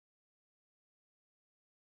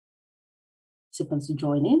participants to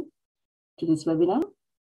join in to this webinar.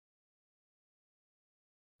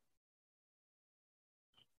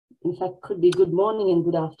 In fact, could be good morning and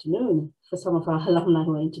good afternoon for some of our alumni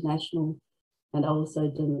who are international and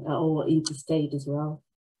also or interstate as well.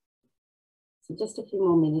 So just a few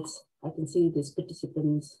more minutes. I can see these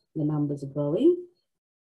participants, the numbers are growing.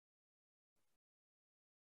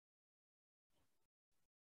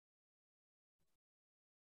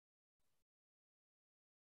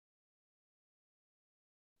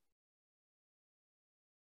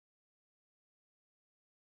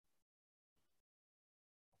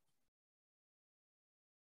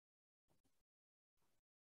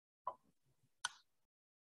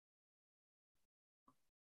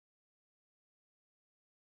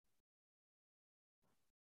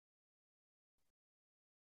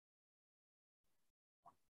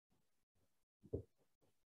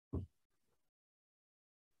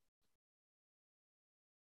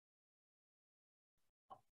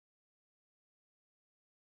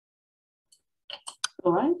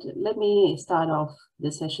 All right, let me start off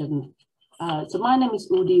the session. So my name is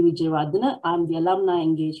Udi Wijewardena. I'm the Alumni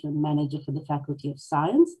Engagement Manager for the Faculty of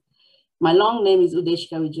Science. My long name is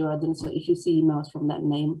Udeshika Wijewardena, so if you see emails from that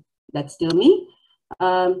name, that's still me.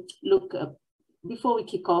 Before we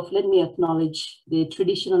kick off, let me acknowledge the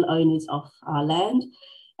traditional owners of our land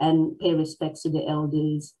and pay respects to the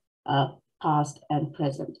elders, past and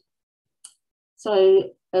present. So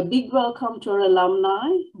a big welcome to our alumni,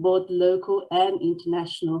 both local and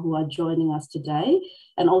international, who are joining us today,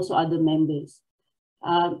 and also other members.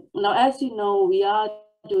 Now, as you know, we are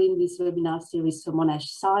doing this webinar series for Monash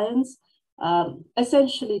Science,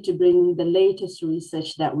 essentially to bring the latest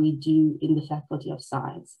research that we do in the Faculty of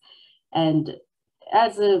Science. And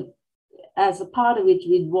as a part of it,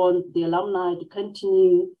 we want the alumni to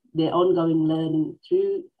continue their ongoing learning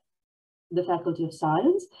through the Faculty of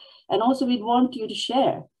Science. And also we'd want you to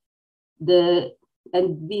share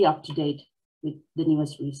and be up to date with the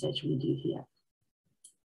newest research we do here.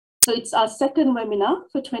 So it's our second webinar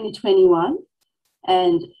for 2021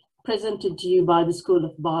 and presented to you by the School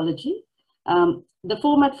of Biology. The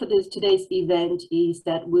format for today's event is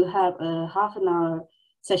that we'll have a half-an-hour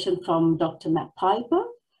session from Dr. Matt Piper,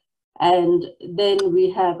 and then we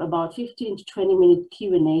have about 15 to 20-minute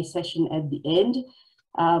Q&A session at the end.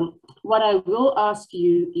 What I will ask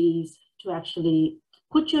you is to actually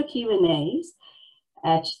put your Q&As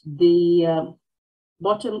at the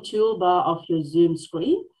bottom toolbar of your Zoom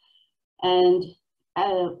screen. And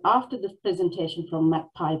after the presentation from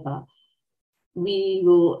Matt Piper, we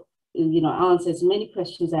will answer as many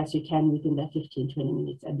questions as you can within that 15, 20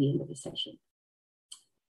 minutes at the end of the session.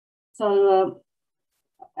 So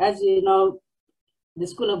as you know, the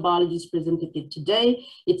School of Biology is presenting it today.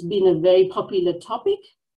 It's been a very popular topic,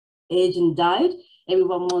 age and diet.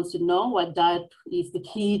 Everyone wants to know what diet is the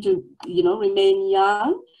key to, remain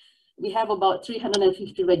young. We have about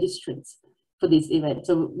 350 registrants for this event,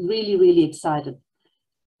 so really, really excited.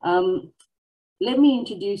 Let me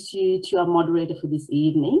introduce you to our moderator for this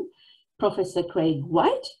evening, Professor Craig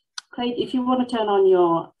White. Craig, if you want to turn on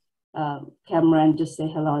your camera and just say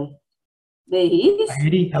hello. There he is. Hi,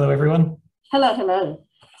 Edie. Hello, everyone. Hello, hello.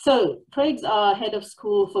 So Craig's our head of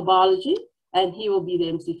school for biology, and he will be the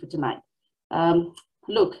MC for tonight.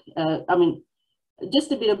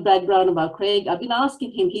 Just a bit of background about Craig. I've been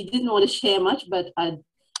asking him, he didn't want to share much, but I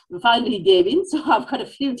finally gave in, so I've got a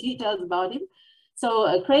few details about him.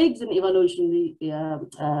 So Craig's an evolutionary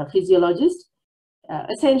physiologist.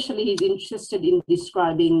 Essentially, he's interested in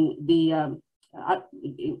describing the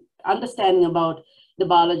understanding about the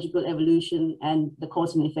biological evolution and the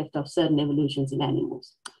cause and effect of certain evolutions in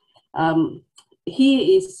animals.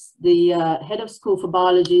 He is the head of school for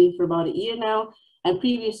biology for about a year now, and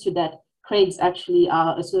previous to that, Craig's actually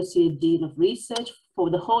our Associate Dean of Research for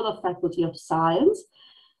the whole of Faculty of Science.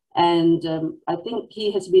 And I think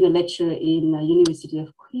he has been a lecturer in University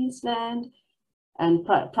of Queensland, and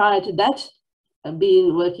prior to that,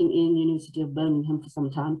 been working in University of Birmingham for some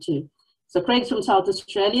time too. So Craig's from South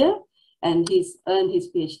Australia, and he's earned his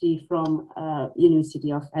PhD from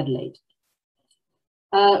University of Adelaide.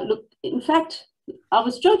 In fact, I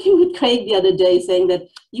was joking with Craig the other day saying that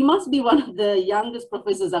you must be one of the youngest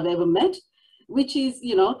professors I've ever met, which is,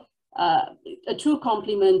 a true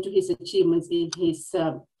compliment to his achievements in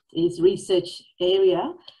his research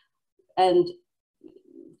area. And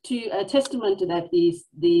a testament to that is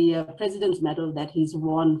the President's Medal that he's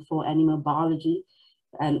won for animal biology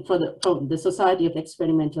and from the Society of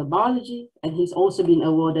Experimental Biology. And he's also been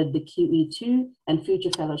awarded the QE2 and Future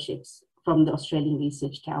Fellowships from the Australian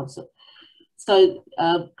Research Council. So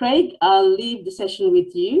Craig, I'll leave the session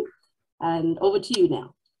with you, and over to you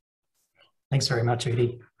now. Thanks very much,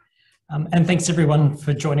 Udi. And thanks everyone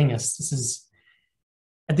for joining us.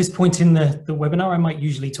 At this point in the webinar, I might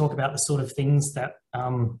usually talk about the sort of things that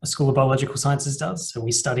a School of Biological Sciences does. So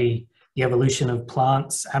we study the evolution of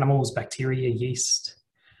plants, animals, bacteria, yeast.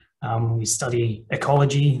 We study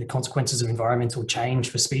ecology, the consequences of environmental change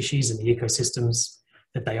for species and the ecosystems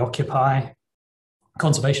that they occupy,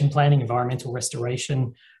 conservation planning, environmental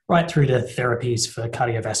restoration, right through to therapies for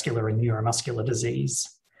cardiovascular and neuromuscular disease.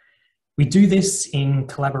 We do this in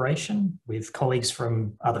collaboration with colleagues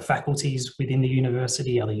from other faculties within the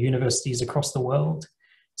university, other universities across the world,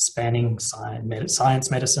 spanning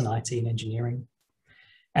science, medicine, IT, and engineering.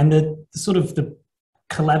 And the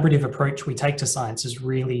collaborative approach we take to science is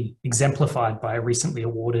really exemplified by a recently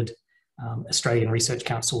awarded Australian Research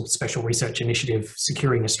Council Special Research Initiative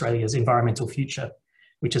Securing Australia's Environmental Future,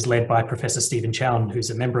 which is led by Professor Stephen Chown,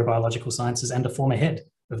 who's a member of Biological Sciences and a former head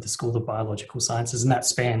of the School of Biological Sciences, and that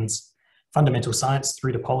spans fundamental science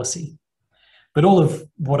through to policy. But all of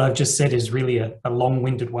what I've just said is really a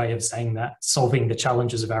long-winded way of saying that solving the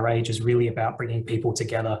challenges of our age is really about bringing people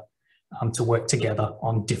together to work together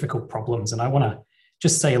on difficult problems. And I want to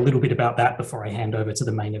just say a little bit about that before I hand over to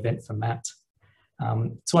the main event for Matt.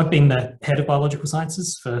 So I've been the head of Biological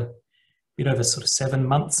Sciences for a bit over sort of 7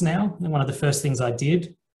 months now. And one of the first things I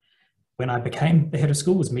did when I became the head of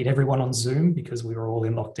school was meet everyone on Zoom, because we were all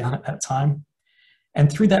in lockdown at that time. And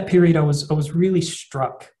through that period, I was really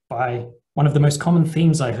struck by one of the most common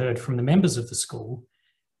themes I heard from the members of the school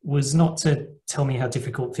was not to tell me how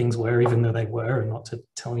difficult things were, even though they were, and not to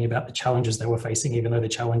tell me about the challenges they were facing, even though the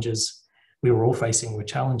challenges we were all facing were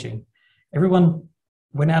challenging. Everyone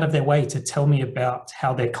went out of their way to tell me about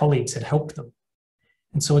how their colleagues had helped them.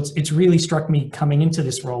 And so it's really struck me coming into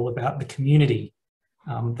this role about the community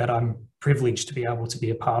that I'm privileged to be able to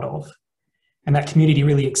be a part of. And that community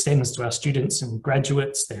really extends to our students and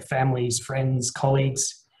graduates, their families, friends,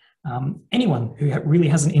 colleagues, anyone who really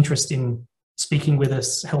has an interest in speaking with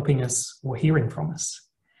us, helping us, or hearing from us.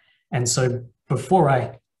 And so before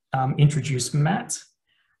I introduce Matt,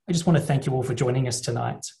 I just want to thank you all for joining us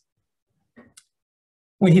tonight.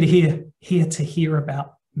 We're here to hear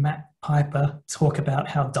about Matt Piper talk about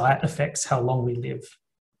how diet affects how long we live.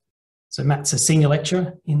 So Matt's a senior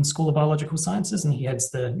lecturer in School of Biological Sciences, and he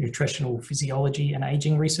heads the Nutritional Physiology and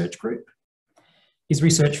Aging Research Group. His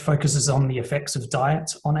research focuses on the effects of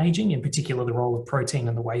diet on aging, in particular the role of protein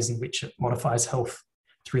and the ways in which it modifies health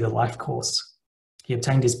through the life course. He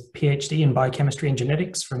obtained his PhD in biochemistry and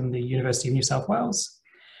genetics from the University of New South Wales,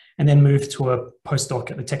 and then moved to a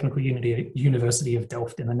postdoc at the Technical University of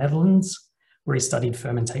Delft in the Netherlands, where he studied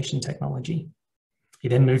fermentation technology. He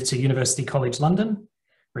then moved to University College London,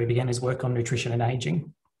 where he began his work on nutrition and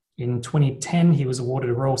aging. In 2010, he was awarded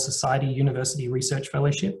a Royal Society University Research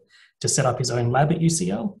Fellowship to set up his own lab at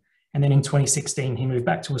UCL. And then in 2016, he moved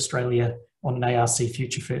back to Australia on an ARC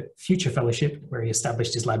Future Fellowship, where he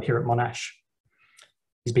established his lab here at Monash.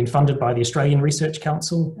 He's been funded by the Australian Research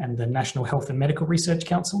Council and the National Health and Medical Research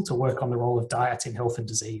Council to work on the role of diet in health and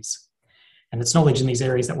disease. And it's knowledge in these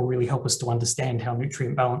areas that will really help us to understand how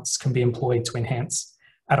nutrient balance can be employed to enhance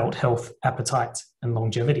adult health, appetite, and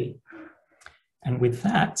longevity. And with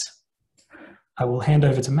that, I will hand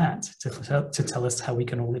over to Matt to tell us how we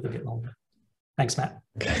can all live a bit longer. Thanks, Matt.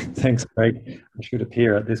 Okay, thanks, Craig. I should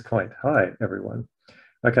appear at this point. Hi, everyone.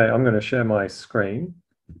 Okay, I'm going to share my screen.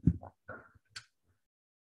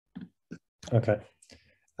 Okay.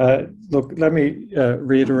 Look, let me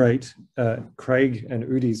reiterate Craig and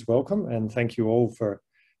Udi's welcome, and thank you all for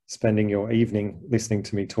spending your evening listening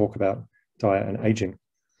to me talk about diet and aging.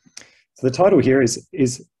 So the title here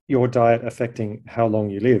is your diet affecting how long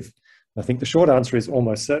you live? I think the short answer is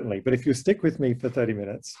almost certainly, but if you stick with me for 30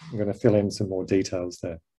 minutes, I'm going to fill in some more details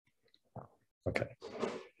there. Okay.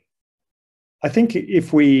 I think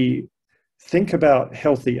if we think about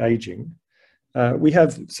healthy aging, we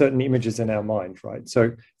have certain images in our mind, right?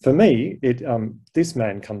 So for me, this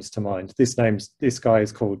man comes to mind. This guy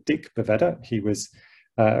is called Dick Bavetta. He was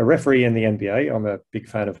a referee in the NBA. I'm a big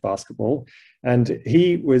fan of basketball. And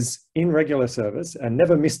he was in regular service and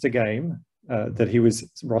never missed a game that he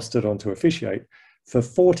was rostered on to officiate for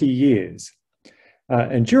 40 years.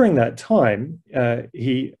 And during that time,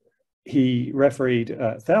 he refereed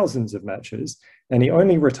thousands of matches, and he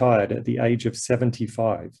only retired at the age of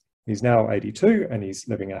 75. He's now 82 and he's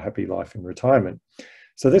living a happy life in retirement.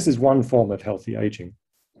 So this is one form of healthy aging.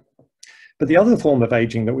 But the other form of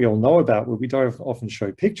aging that we all know about, what we don't often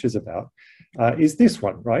show pictures about, is this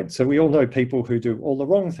one, right? So we all know people who do all the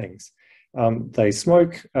wrong things. They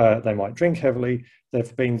smoke, they might drink heavily.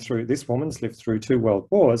 They've been through, this woman's lived through 2 world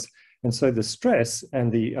wars. And so the stress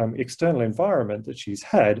and the external environment that she's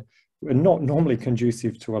had are not normally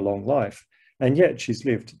conducive to a long life. And yet she's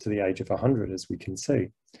lived to the age of 100, as we can see.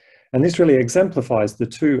 And this really exemplifies the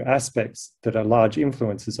two aspects that are large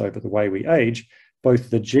influences over the way we age, both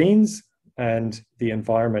the genes and the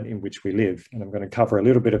environment in which we live. And I'm going to cover a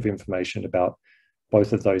little bit of information about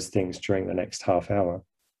both of those things during the next half hour.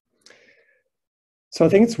 So I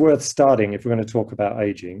think it's worth starting, if we're going to talk about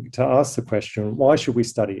aging, to ask the question, why should we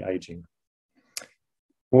study aging?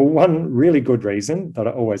 Well, one really good reason that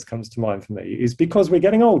always comes to mind for me is because we're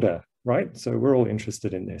getting older, right? So we're all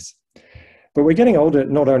interested in this. But we're getting older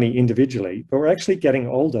not only individually, but we're actually getting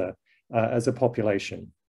older as a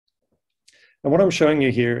population. And what I'm showing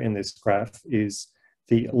you here in this graph is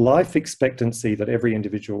the life expectancy that every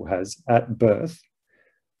individual has at birth.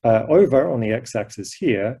 Over on the x-axis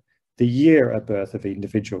here, the year at birth of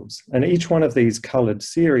individuals. And each one of these colored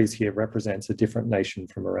series here represents a different nation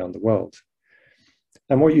from around the world.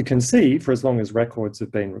 And what you can see, for as long as records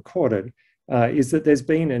have been recorded, is that there's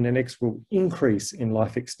been an inexorable increase in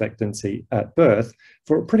life expectancy at birth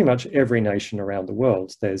for pretty much every nation around the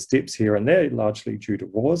world. There's dips here and there, largely due to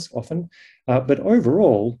wars often, but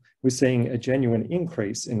overall, we're seeing a genuine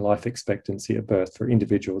increase in life expectancy at birth for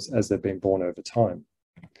individuals as they've been born over time.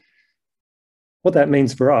 What that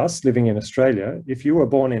means for us living in Australia, if you were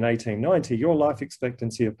born in 1890, your life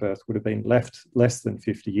expectancy at birth would have been less than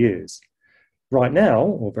 50 years. Right now,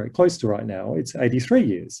 or very close to right now, it's 83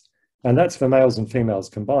 years. And that's for males and females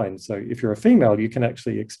combined. So if you're a female, you can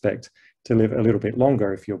actually expect to live a little bit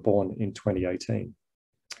longer if you're born in 2018.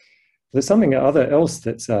 There's something else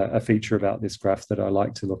that's a feature about this graph that I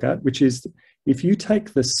like to look at, which is if you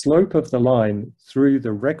take the slope of the line through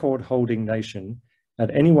the record holding nation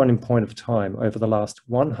at any one point of time over the last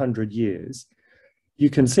 100 years, you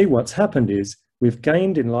can see what's happened is we've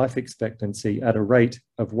gained in life expectancy at a rate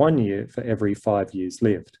of 1 year for every 5 years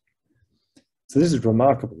lived. So this is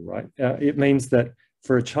remarkable, right? It means that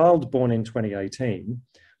for a child born in 2018,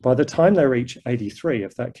 by the time they reach 83,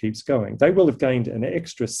 if that keeps going, they will have gained an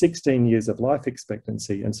extra 16 years of life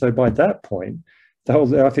expectancy. And so by that point, the whole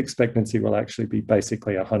life expectancy will actually be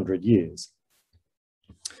basically 100 years.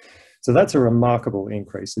 So that's a remarkable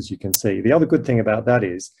increase, as you can see. The other good thing about that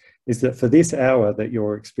is that for this hour that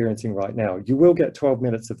you're experiencing right now, you will get 12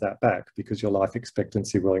 minutes of that back because your life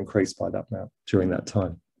expectancy will increase by that amount during that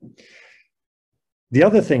time. The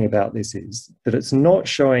other thing about this is that it's not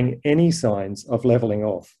showing any signs of leveling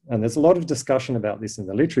off. And there's a lot of discussion about this in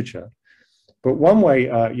the literature. But one way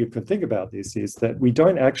you could think about this is that we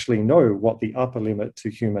don't actually know what the upper limit to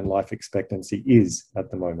human life expectancy is at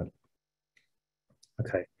the moment.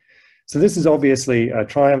 Okay. So this is obviously a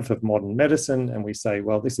triumph of modern medicine, and we say,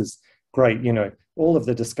 well, this is great. You know, all of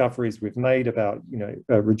the discoveries we've made about,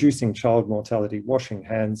 reducing child mortality, washing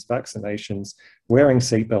hands, vaccinations, wearing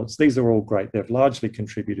seatbelts, these are all great. They've largely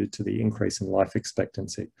contributed to the increase in life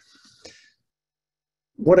expectancy.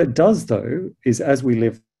 What it does, though, is as we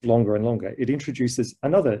live longer and longer, it introduces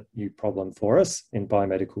another new problem for us in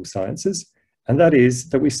biomedical sciences, and that is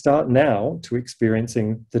that we start now to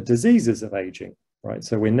experiencing the diseases of aging. Right,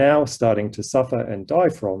 so we're now starting to suffer and die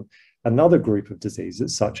from another group of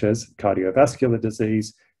diseases such as cardiovascular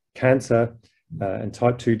disease, cancer, and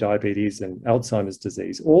type 2 diabetes and Alzheimer's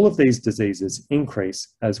disease. All of these diseases increase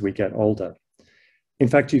as we get older. In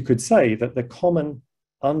fact, you could say that the common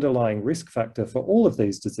underlying risk factor for all of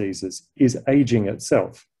these diseases is aging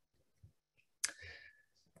itself.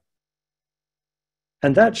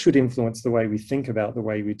 And that should influence the way we think about the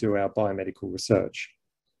way we do our biomedical research.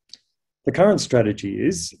 The current strategy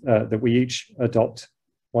is that we each adopt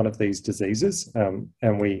one of these diseases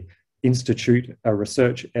and we institute a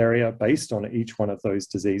research area based on each one of those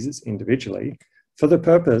diseases individually for the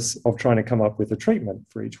purpose of trying to come up with a treatment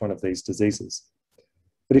for each one of these diseases.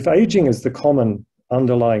 But if aging is the common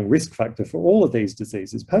underlying risk factor for all of these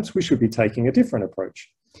diseases, perhaps we should be taking a different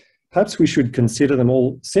approach. Perhaps we should consider them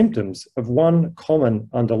all symptoms of one common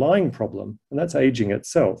underlying problem, and that's aging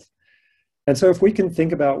itself. And so if we can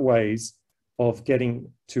think about ways of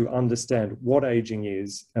getting to understand what aging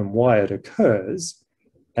is and why it occurs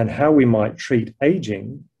and how we might treat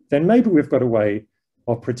aging, then maybe we've got a way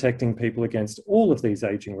of protecting people against all of these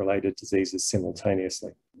aging-related diseases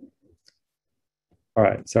simultaneously. All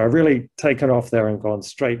right, so I've really taken off there and gone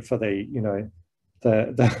straight for the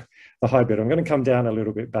high bit. I'm going to come down a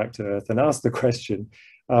little bit back to earth and ask the question,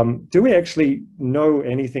 do we actually know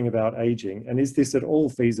anything about aging, and is this at all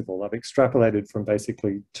feasible? I've extrapolated from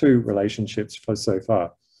basically 2 relationships so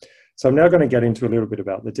far. So I'm now going to get into a little bit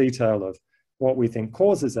about the detail of what we think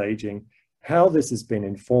causes aging, how this has been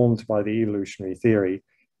informed by the evolutionary theory,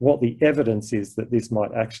 what the evidence is that this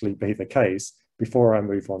might actually be the case before I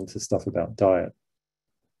move on to stuff about diet.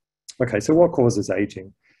 Okay, so what causes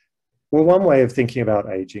aging? Well, one way of thinking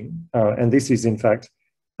about aging, and this is in fact,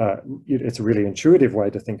 it's a really intuitive way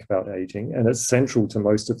to think about aging, and it's central to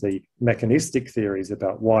most of the mechanistic theories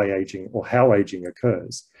about why aging or how aging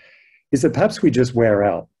occurs, is that perhaps we just wear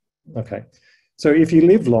out. Okay, so if you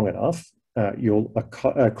live long enough, you'll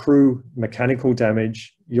accrue mechanical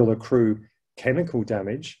damage, you'll accrue chemical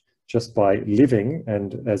damage just by living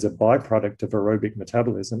and as a byproduct of aerobic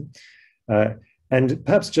metabolism. And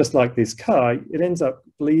perhaps just like this car, it ends up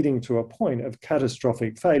leading to a point of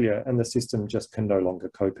catastrophic failure and the system just can no longer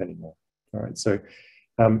cope anymore. All right, so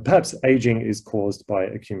perhaps aging is caused by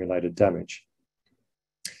accumulated damage.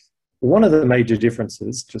 One of the major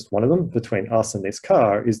differences, just one of them, between us and this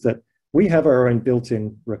car is that we have our own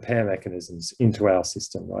built-in repair mechanisms into our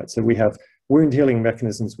system, right? So we have wound healing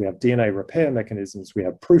mechanisms, we have DNA repair mechanisms, we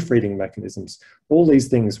have proofreading mechanisms, all these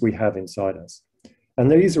things we have inside us.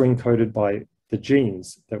 And these are encoded by the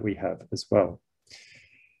genes that we have as well.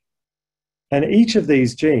 And each of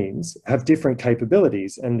these genes have different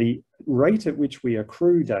capabilities, and the rate at which we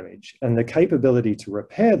accrue damage and the capability to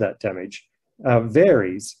repair that damage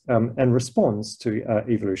varies and responds to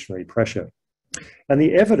evolutionary pressure. And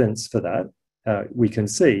the evidence for that we can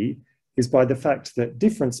see is by the fact that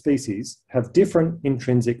different species have different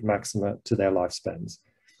intrinsic maxima to their lifespans.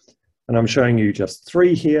 And I'm showing you just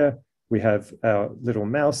 3 here. We have our little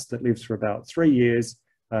mouse that lives for about 3 years,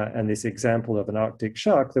 and this example of an Arctic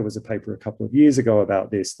shark. There was a paper a couple of years ago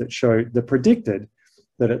about this that predicted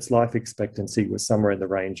that its life expectancy was somewhere in the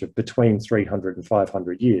range of between 300 and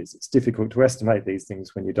 500 years. It's difficult to estimate these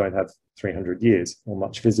things when you don't have 300 years or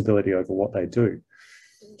much visibility over what they do.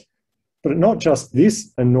 But not just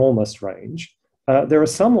this enormous range, there are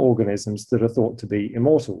some organisms that are thought to be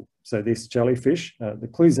immortal. So this jellyfish, the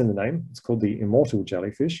clue's in the name, it's called the immortal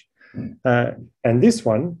jellyfish. And this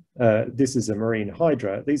one, this is a marine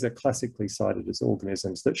hydra. These are classically cited as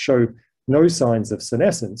organisms that show no signs of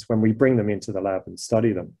senescence when we bring them into the lab and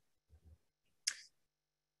study them.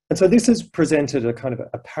 And so this has presented a kind of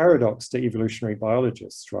a paradox to evolutionary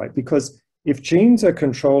biologists, right? Because if genes are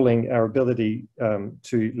controlling our ability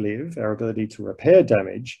to live, our ability to repair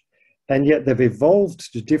damage, and yet they've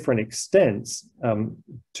evolved to different extents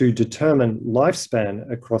to determine lifespan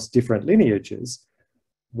across different lineages,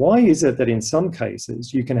 why is it that in some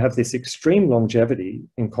cases you can have this extreme longevity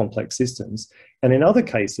in complex systems, and in other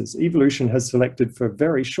cases evolution has selected for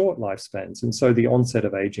very short lifespans, and so the onset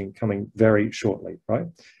of aging coming very shortly, right?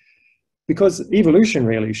 Because evolution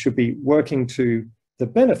really should be working to the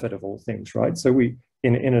benefit of all things, right? So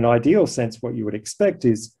in an ideal sense, what you would expect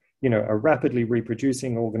is, you know, a rapidly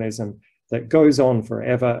reproducing organism that goes on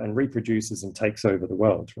forever and reproduces and takes over the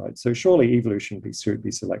world, right? So surely evolution should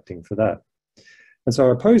be selecting for that. And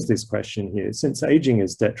so I pose this question here: since aging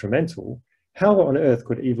is detrimental, how on earth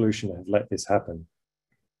could evolution have let this happen?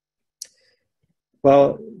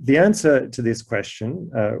 Well, the answer to this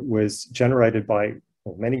question was generated by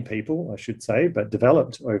many people, I should say, but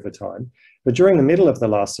developed over time. But during the middle of the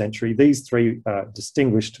last century, these 3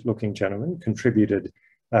 distinguished looking gentlemen contributed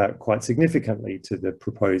quite significantly to the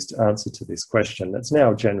proposed answer to this question that's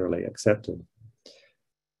now generally accepted.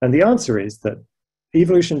 And the answer is that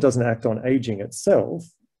evolution doesn't act on aging itself,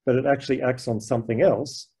 but it actually acts on something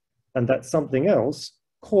else, and that something else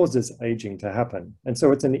causes aging to happen. And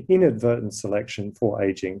so it's an inadvertent selection for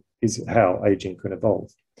aging is how aging can evolve.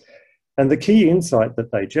 And the key insight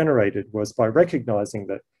that they generated was by recognizing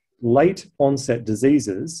that late onset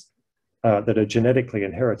diseases that are genetically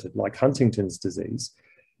inherited, like Huntington's disease,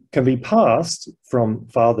 can be passed from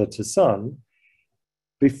father to son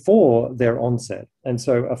before their onset. And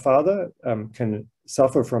so a father can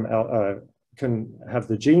suffer from, can have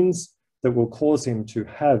the genes that will cause him to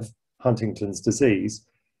have Huntington's disease,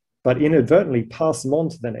 but inadvertently pass them on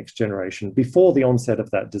to the next generation before the onset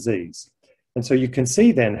of that disease. And so you can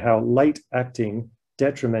see then how late acting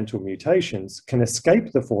detrimental mutations can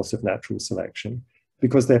escape the force of natural selection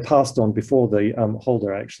because they're passed on before the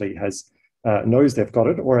holder actually has knows they've got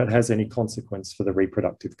it, or it has any consequence for the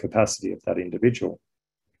reproductive capacity of that individual.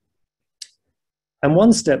 And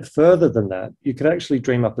one step further than that, you could actually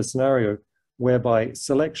dream up a scenario whereby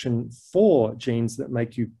selection for genes that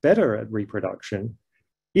make you better at reproduction,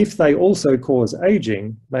 if they also cause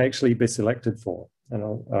aging, may actually be selected for. And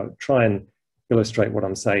I'll try and illustrate what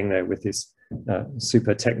I'm saying there with this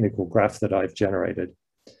super technical graph that I've generated.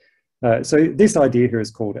 So this idea here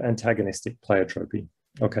is called antagonistic pleiotropy.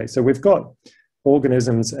 Okay, so we've got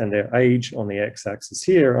organisms and their age on the x-axis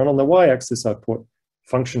here, and on the y-axis I've put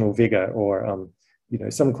functional vigor, or you know,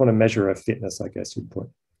 some kind of measure of fitness, I guess you'd put.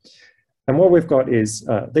 And what we've got is,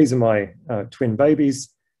 these are my twin babies.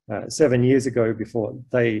 7 years ago, before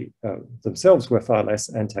they themselves were far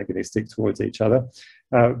less antagonistic towards each other.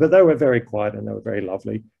 But they were very quiet and they were very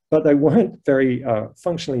lovely, but they weren't very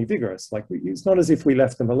functionally vigorous. Like, it's not as if we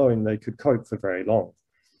left them alone, they could cope for very long.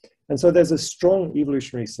 And so there's a strong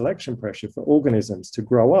evolutionary selection pressure for organisms to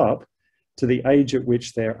grow up to the age at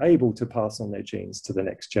which they're able to pass on their genes to the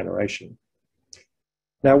next generation.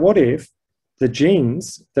 Now, what if the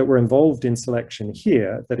genes that were involved in selection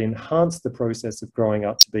here that enhanced the process of growing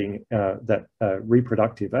up to being that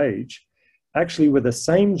reproductive age actually were the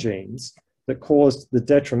same genes that caused the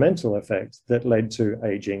detrimental effect that led to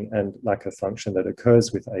aging and lack of function that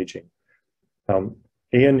occurs with aging?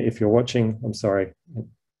 Ian, if you're watching, I'm sorry,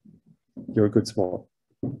 you're a good sport.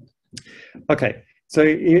 Okay, so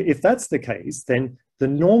if that's the case, then the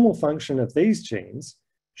normal function of these genes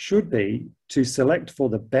should be to select for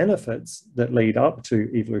the benefits that lead up to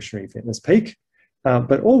evolutionary fitness peak,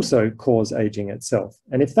 but also cause aging itself.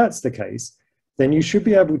 And if that's the case, then you should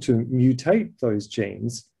be able to mutate those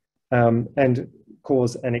genes and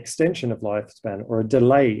cause an extension of lifespan or a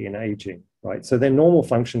delay in aging, right? So their normal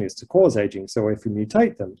function is to cause aging. So if we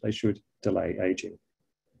mutate them, they should delay aging.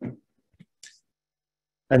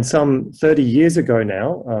 And some 30 years ago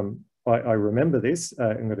now, I remember this,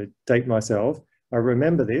 I'm going to date myself, I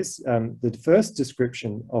remember this, the first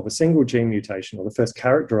description of a single gene mutation, or the first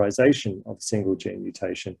characterization of a single gene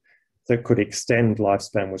mutation that could extend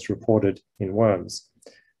lifespan, was reported in worms.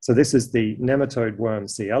 So this is the nematode worm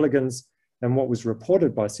C. elegans, and what was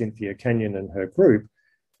reported by Cynthia Kenyon and her group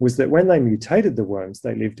was that when they mutated the worms,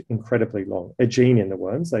 they lived incredibly long. A gene in the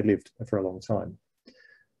worms, they lived for a long time.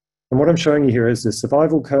 And what I'm showing you here is the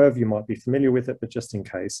survival curve. You might be familiar with it, but just in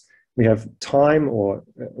case, we have time or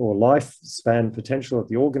lifespan potential of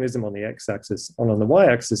the organism on the x-axis, and on the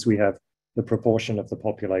y-axis we have the proportion of the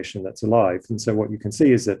population that's alive. And so what you can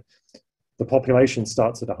see is that the population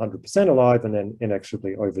starts at 100% alive, and then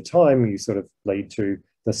inexorably over time you sort of lead to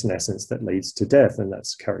the senescence that leads to death, and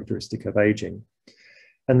that's characteristic of aging.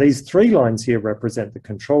 And these three lines here represent the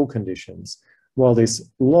control conditions, while this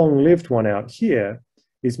long-lived one out here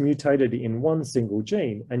is mutated in one single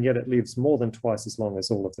gene, and yet it lives more than twice as long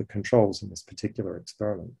as all of the controls in this particular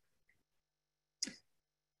experiment.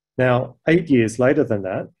 Now, 8 years later than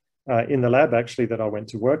that, in the lab actually that I went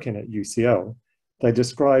to work in at UCL, they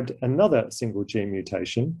described another single gene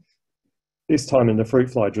mutation, this time in the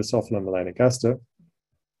fruit fly Drosophila melanogaster,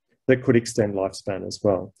 that could extend lifespan as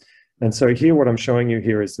well. And so here, what I'm showing you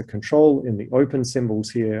here is the control in the open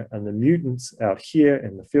symbols here and the mutants out here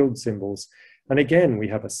in the filled symbols. And again, we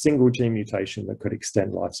have a single gene mutation that could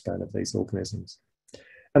extend lifespan of these organisms.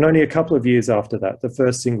 And only a couple of years after that, the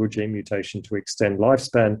first single gene mutation to extend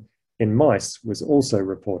lifespan in mice was also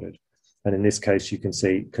reported. And in this case, you can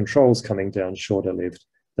see controls coming down shorter lived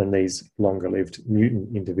than these longer lived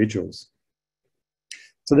mutant individuals.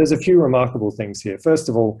 So there's a few remarkable things here. First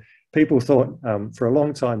of all, people thought for a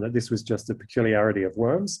long time that this was just a peculiarity of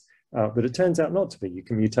worms, but it turns out not to be. You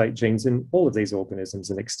can mutate genes in all of these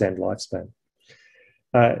organisms and extend lifespan.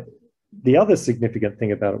 The other significant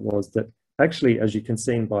thing about it was that actually, as you can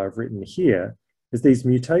see by I've written here, is these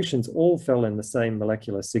mutations all fell in the same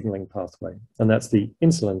molecular signaling pathway, and that's the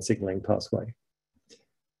insulin signaling pathway.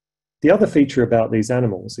 The other feature about these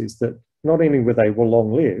animals is that not only were they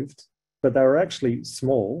long-lived, but they were actually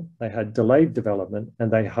small, they had delayed development,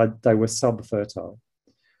 and they were subfertile.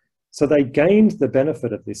 So they gained the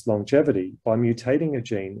benefit of this longevity by mutating a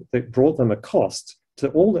gene that brought them a cost to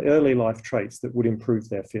all the early life traits that would improve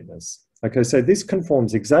their fitness. Okay, so this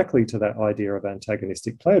conforms exactly to that idea of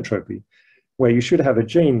antagonistic pleiotropy, where you should have a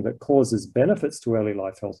gene that causes benefits to early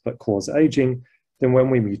life health but cause aging. Then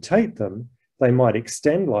when we mutate them, they might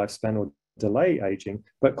extend lifespan or delay aging,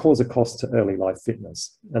 but cause a cost to early life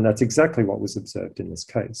fitness. And that's exactly what was observed in this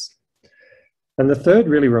case. And the third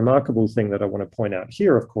really remarkable thing that I want to point out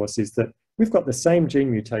here, of course, is that we've got the same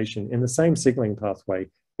gene mutation in the same signaling pathway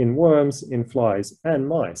in worms, in flies, and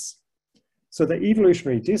mice. So the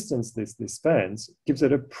evolutionary distance this spans gives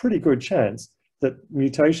it a pretty good chance that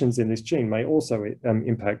mutations in this gene may also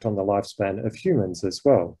impact on the lifespan of humans as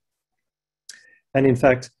well. And in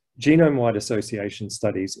fact, genome-wide association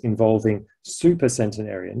studies involving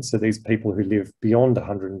supercentenarians, so these people who live beyond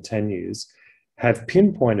 110 years, have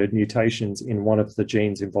pinpointed mutations in one of the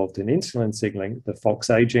genes involved in insulin signaling, the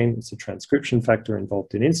FOXA gene. It's a transcription factor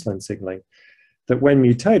involved in insulin signaling, that when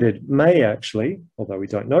mutated may actually, although we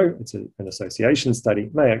don't know, it's an association study,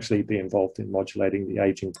 may actually be involved in modulating the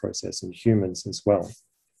aging process in humans as well.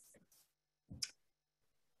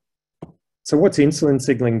 So what's insulin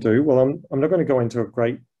signaling do? Well, I'm not going to go into a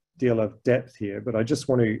great deal of depth here, but I just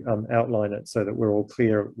want to outline it so that we're all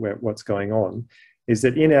clear what's going on. is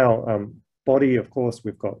that in our body, of course,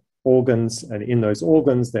 we've got organs, and in those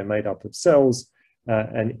organs, they're made up of cells.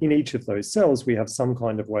 And in each of those cells, we have some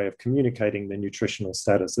kind of way of communicating the nutritional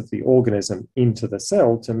status of the organism into the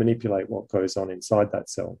cell to manipulate what goes on inside that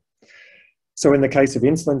cell. So in the case of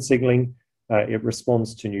insulin signaling, it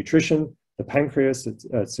responds to nutrition. The pancreas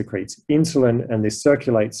secretes insulin, and this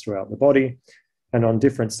circulates throughout the body. And on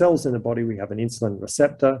different cells in the body, we have an insulin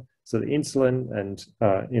receptor. So the insulin, and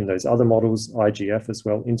in those other models, IGF as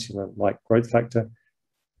well, insulin-like growth factor,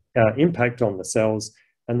 impact on the cells,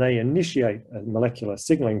 and they initiate a molecular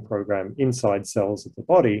signaling program inside cells of the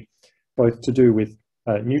body, both to do with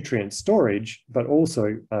nutrient storage, but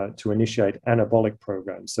also to initiate anabolic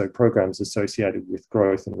programs, so programs associated with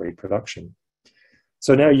growth and reproduction.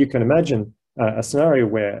 So now you can imagine a scenario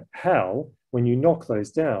where when you knock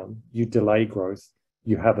those down, you delay growth,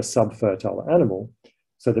 you have a subfertile animal.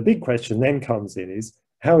 So the big question then comes in is,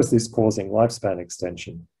 how is this causing lifespan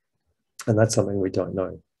extension? And that's something we don't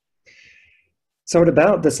know. So at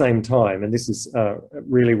about the same time, and this is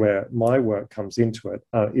really where my work comes into it,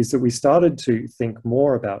 is that we started to think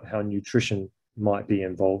more about how nutrition might be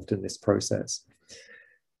involved in this process.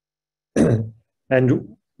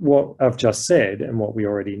 And what I've just said, and what we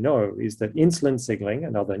already know, is that insulin signaling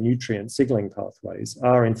and other nutrient signaling pathways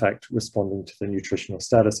are in fact responding to the nutritional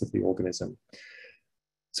status of the organism.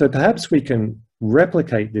 So perhaps we can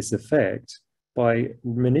replicate this effect by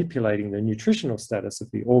manipulating the nutritional status of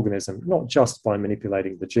the organism, not just by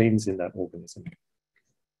manipulating the genes in that organism.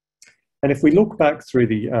 And if we look back through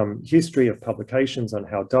the history of publications on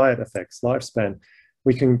how diet affects lifespan,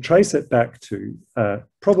 we can trace it back to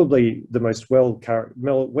probably the most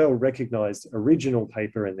well-recognized original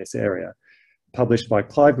paper in this area, published by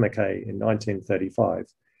Clive Mackay in 1935,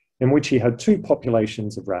 in which he had two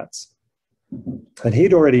populations of rats. And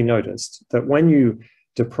he'd already noticed that when you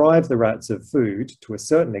deprive the rats of food to a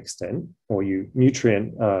certain extent, or you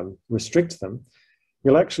nutrient restrict them,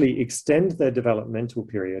 you'll actually extend their developmental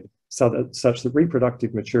period such that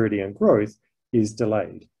reproductive maturity and growth is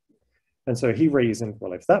delayed. And so he reasoned,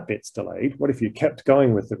 well, if that bit's delayed, what if you kept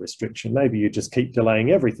going with the restriction? Maybe you just keep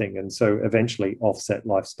delaying everything, and so eventually offset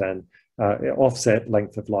lifespan, offset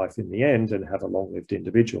length of life in the end, and have a long-lived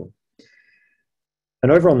individual.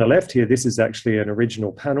 And over on the left here, this is actually an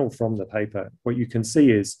original panel from the paper. What you can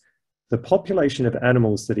see is the population of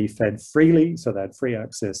animals that he fed freely, so they had free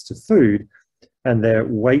access to food, and their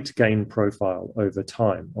weight gain profile over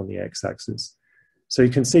time on the x-axis. So you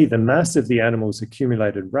can see the mass of the animals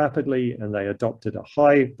accumulated rapidly, and they adopted a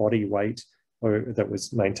high body weight that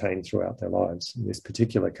was maintained throughout their lives in this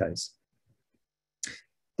particular case.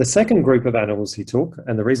 The second group of animals he took,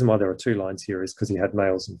 and the reason why there are two lines here is because he had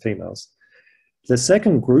males and females. The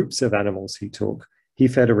second groups of animals he took, he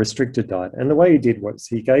fed a restricted diet. And the way he did was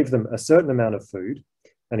he gave them a certain amount of food,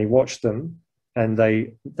 and he watched them, and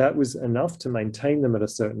that was enough to maintain them at a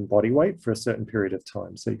certain body weight for a certain period of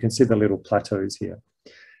time. So you can see the little plateaus here.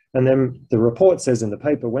 And then the report says in the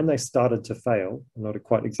paper, when they started to fail, I'm not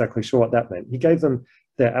quite exactly sure what that meant, he gave them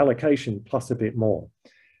their allocation plus a bit more.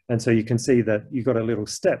 And so you can see that you got a little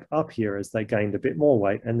step up here as they gained a bit more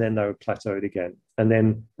weight, and then they were plateaued again. And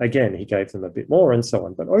then again, he gave them a bit more, and so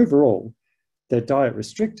on. But overall, their diet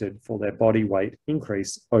restricted for their body weight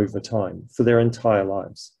increase over time for their entire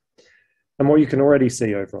lives. And what you can already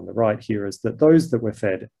see over on the right here is that those that were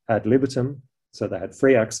fed ad libitum, so they had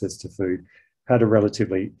free access to food, had a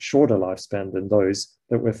relatively shorter lifespan than those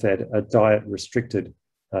that were fed a diet restricted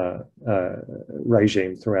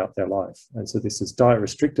regime throughout their life. And so this is diet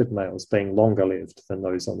restricted males being longer lived than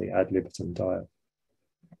those on the ad libitum diet.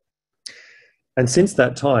 And since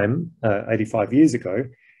that time, 85 years ago,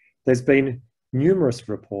 there's been numerous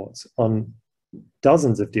reports on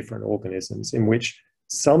dozens of different organisms in which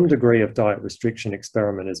some degree of diet restriction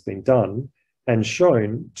experiment has been done and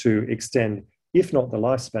shown to extend, if not the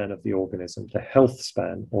lifespan of the organism, the health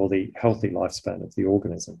span or the healthy lifespan of the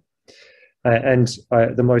organism. And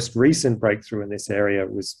the most recent breakthrough in this area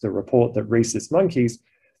was the report that rhesus monkeys,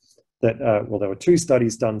 that, well, there were two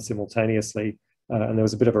studies done simultaneously, and there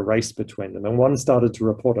was a bit of a race between them. And one started to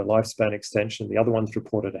report a lifespan extension, the other one's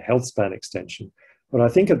reported a health span extension. But I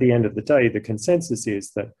think at the end of the day, the consensus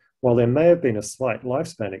is that while there may have been a slight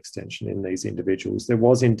lifespan extension in these individuals, there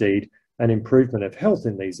was indeed an improvement of health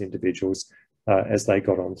in these individuals as they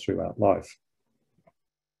got on throughout life.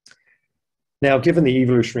 Now, given the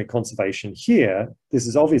evolutionary conservation here, this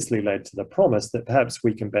has obviously led to the promise that perhaps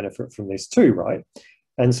we can benefit from this too, right?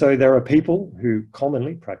 And so there are people who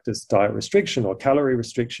commonly practice diet restriction or calorie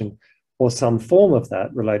restriction or some form of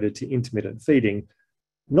that related to intermittent feeding,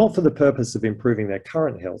 not for the purpose of improving their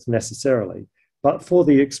current health necessarily, but for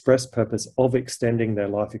the express purpose of extending their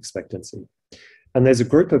life expectancy. And there's a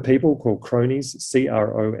group of people called cronies,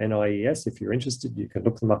 C-R-O-N-I-E-S. If you're interested, you can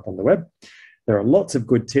look them up on the web. There are lots of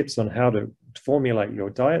good tips on how to formulate your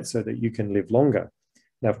diet so that you can live longer.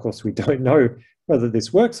 Now, of course, we don't know whether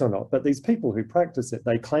this works or not, but these people who practice it,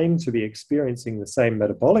 they claim to be experiencing the same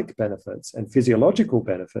metabolic benefits and physiological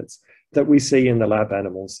benefits that we see in the lab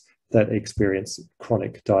animals that experience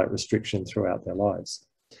chronic diet restriction throughout their lives.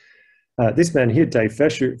 This man here, Dave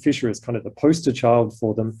Fisher, is kind of the poster child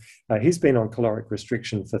for them. He's been on caloric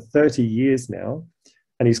restriction for 30 years now,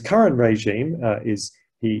 and his current regime is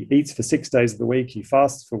he eats for 6 days of the week, he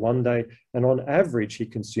fasts for 1 day, and on average, he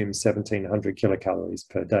consumes 1,700 kilocalories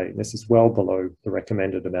per day. And this is well below the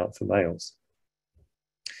recommended amount for males.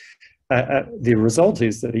 The result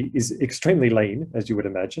is that he is extremely lean, as you would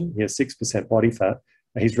imagine. He has 6% body fat.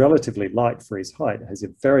 He's relatively light for his height, has a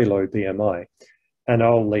very low BMI. And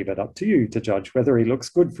I'll leave it up to you to judge whether he looks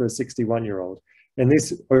good for a 61-year-old. In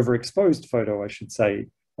this overexposed photo, I should say,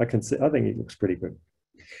 I think he looks pretty good.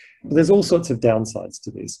 But there's all sorts of downsides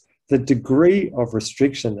to this. The degree of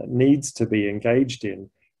restriction that needs to be engaged in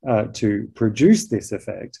to produce this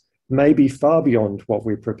effect may be far beyond what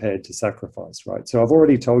we're prepared to sacrifice, right? So I've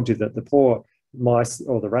already told you that the poor mice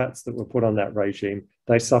or the rats that were put on that regime,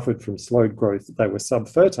 they suffered from slowed growth, they were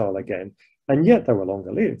subfertile again, and yet they were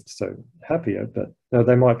longer lived, so happier, but no,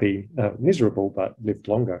 they might be miserable, but lived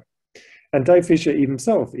longer. And Dave Fisher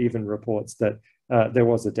himself even reports that there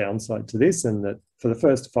was a downside to this, and that for the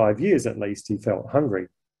first 5 years at least, he felt hungry.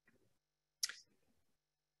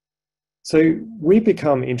 So we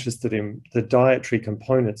become interested in the dietary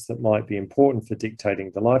components that might be important for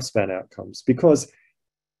dictating the lifespan outcomes, because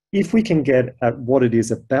if we can get at what it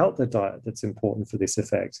is about the diet that's important for this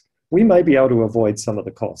effect, we may be able to avoid some of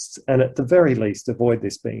the costs, and at the very least, avoid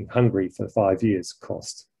this being hungry for 5 years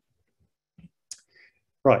cost.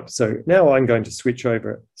 Right, so now I'm going to switch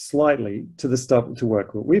over slightly to the stuff to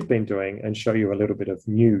work what we've been doing and show you a little bit of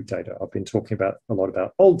new data. I've been talking about a lot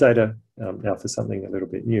about old data, now for something a little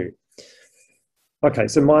bit new. Okay,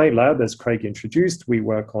 so my lab, as Craig introduced, we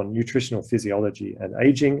work on nutritional physiology and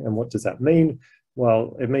aging. And what does that mean?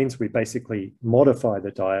 Well, it means we basically modify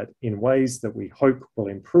the diet in ways that we hope will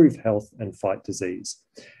improve health and fight disease.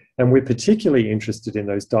 And we're particularly interested in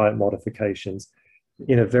those diet modifications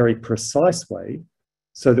in a very precise way,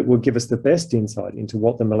 so that will give us the best insight into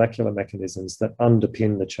what the molecular mechanisms that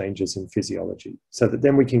underpin the changes in physiology, so that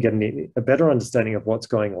then we can get a better understanding of what's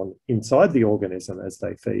going on inside the organism as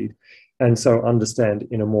they feed, and so understand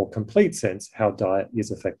in a more complete sense how diet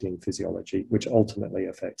is affecting physiology, which ultimately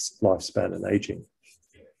affects lifespan and aging.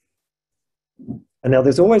 And now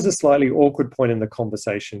there's always a slightly awkward point in the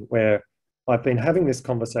conversation where I've been having this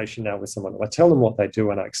conversation now with someone. I tell them what they do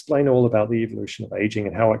and I explain all about the evolution of aging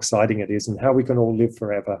and how exciting it is and how we can all live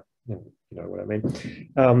forever. You know what I mean?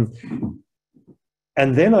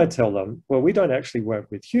 And then I tell them, well, we don't actually work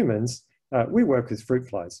with humans, we work with fruit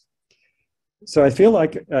flies. So I feel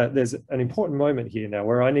like there's an important moment here now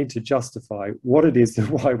where I need to justify what it is and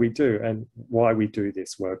why we do and why we do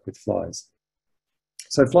this work with flies.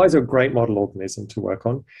 So flies are a great model organism to work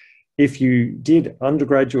on. If you did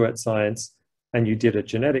undergraduate science and you did a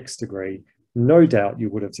genetics degree, no doubt you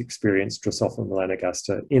would have experienced Drosophila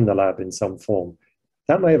melanogaster in the lab in some form.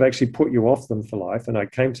 That may have actually put you off them for life, and I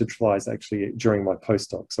came to flies actually during my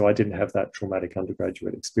postdoc, so I didn't have that traumatic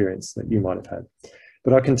undergraduate experience that you might have had.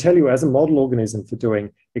 But I can tell you, as a model organism for doing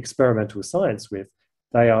experimental science with,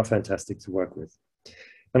 they are fantastic to work with.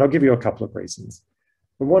 And I'll give you a couple of reasons.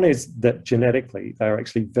 But one is that genetically, they are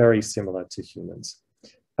actually very similar to humans.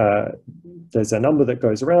 There's a number that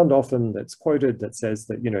goes around often that's quoted that says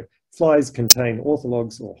that, you know, flies contain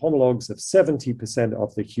orthologs or homologs of 70%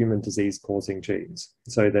 of the human disease-causing genes.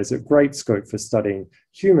 So there's a great scope for studying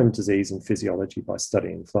human disease and physiology by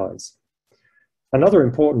studying flies. Another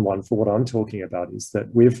important one for what I'm talking about is that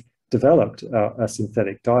we've developed a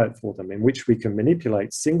synthetic diet for them in which we can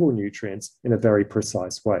manipulate single nutrients in a very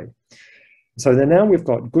precise way. So then now we've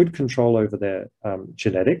got good control over their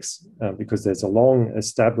genetics because there's a long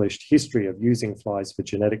established history of using flies for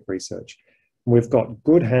genetic research. We've got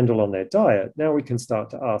good handle on their diet. Now we can start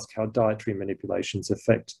to ask how dietary manipulations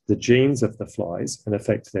affect the genes of the flies and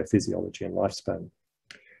affect their physiology and lifespan.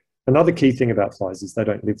 Another key thing about flies is they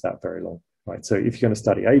don't live that very long, right? So if you're going to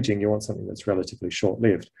study aging, you want something that's relatively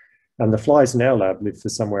short-lived. And the flies in our lab live for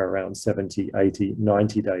somewhere around 70, 80,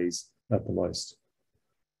 90 days at the most.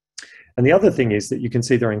 And the other thing is that you can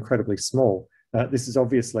see they're incredibly small. This is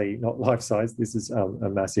obviously not life-size. This is a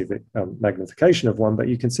massive magnification of one, but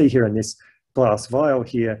you can see here in this glass vial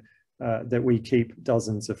here that we keep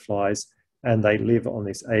dozens of flies. and they live on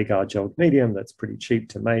this agar gelled medium that's pretty cheap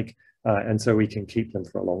to make. And so we can keep them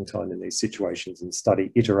for a long time in these situations and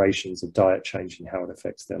study iterations of diet change and how it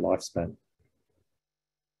affects their lifespan.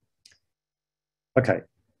 Okay,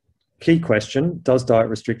 key question, does diet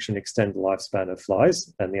restriction extend the lifespan of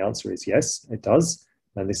flies? And the answer is yes, it does.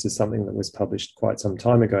 And this is something that was published quite some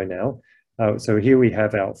time ago now. So here we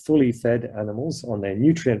have our fully fed animals on their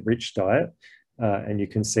nutrient-rich diet. And you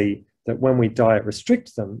can see that when we diet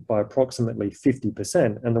restrict them by approximately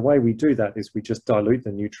 50%, and the way we do that is we just dilute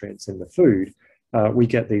the nutrients in the food, we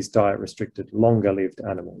get these diet restricted, longer lived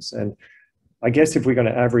animals. And I guess if we're going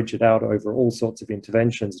to average it out over all sorts of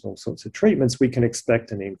interventions and all sorts of treatments, we can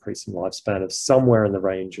expect an increase in lifespan of somewhere in the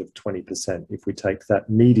range of 20% if we take that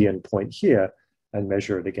median point here and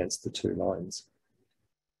measure it against the two lines.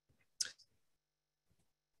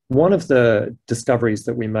 One of the discoveries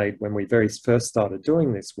that we made when we very first started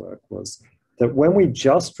doing this work was that when we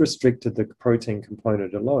just restricted the protein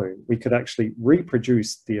component alone, we could actually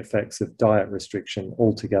reproduce the effects of diet restriction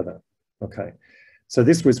altogether. Okay, so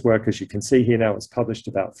this was work, as you can see here now, it was published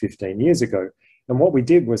about 15 years ago. And what we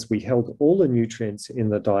did was we held all the nutrients in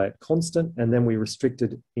the diet constant, and then we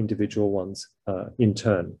restricted individual ones in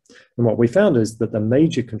turn. And what we found is that the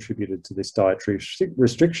major contributor to this dietary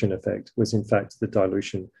restriction effect was in fact the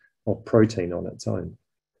dilution of protein on its own.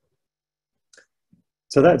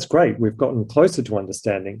 So that's great. We've gotten closer to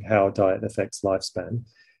understanding how diet affects lifespan,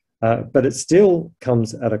 but it still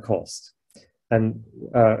comes at a cost. And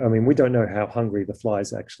I mean, we don't know how hungry the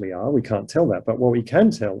flies actually are. We can't tell that. But what we can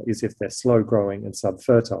tell is if they're slow growing and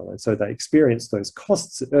subfertile. And so they experience those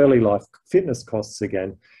costs, early life fitness costs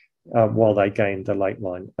again, while they gain the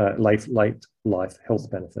late life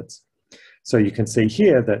health benefits. So you can see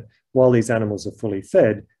here that while these animals are fully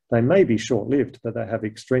fed, they may be short-lived, but they have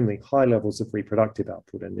extremely high levels of reproductive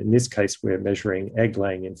output. And in this case, we're measuring egg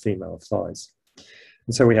laying in female flies.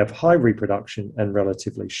 And so we have high reproduction and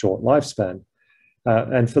relatively short lifespan.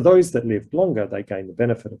 And for those that lived longer, they gain the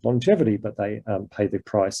benefit of longevity, but they pay the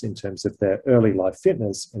price in terms of their early life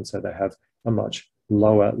fitness. And so they have a much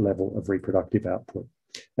lower level of reproductive output.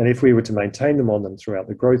 And if we were to maintain them on them throughout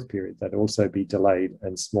the growth period, they'd also be delayed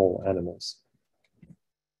and small animals.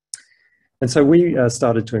 And so we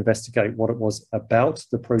started to investigate what it was about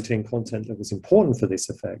the protein content that was important for this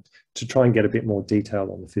effect to try and get a bit more detail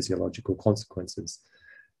on the physiological consequences.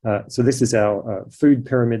 So this is our food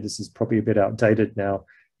pyramid. This is probably a bit outdated now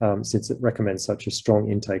since it recommends such a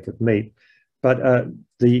strong intake of meat. But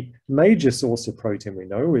the major source of protein we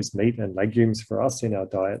know is meat and legumes for us in our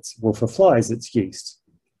diets. Well, for flies, it's yeast.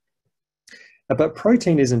 But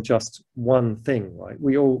protein isn't just one thing, right?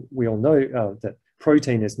 We all know that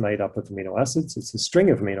protein is made up of amino acids. It's a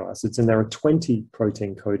string of amino acids, and there are 20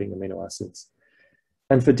 protein-coding amino acids.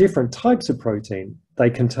 And for different types of protein,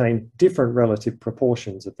 they contain different relative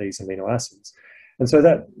proportions of these amino acids. And so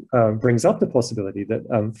that brings up the possibility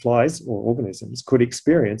that flies or organisms could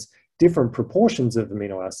experience different proportions of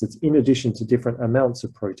amino acids in addition to different amounts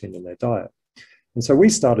of protein in their diet. And so we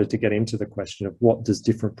started to get into the question of what does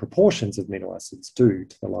different proportions of amino acids do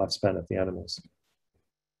to the lifespan of the animals.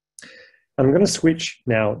 I'm going to switch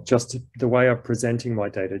now just to the way I'm presenting my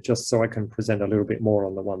data, just so I can present a little bit more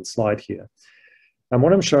on the one slide here. And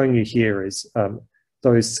what I'm showing you here is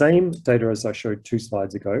those same data as I showed 2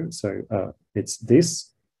 slides ago. So it's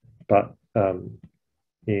this, but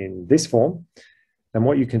in this form. And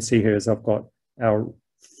what you can see here is I've got our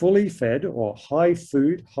fully fed or high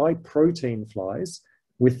food, high protein flies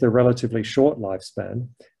with the relatively short lifespan.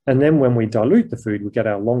 And then when we dilute the food, we get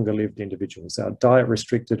our longer lived individuals. Our diet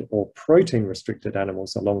restricted or protein restricted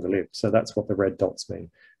animals are longer lived. So that's what the red dots mean.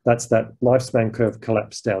 That's that lifespan curve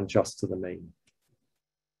collapsed down just to the mean.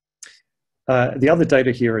 The other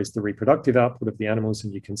data here is the reproductive output of the animals,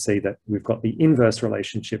 and you can see that we've got the inverse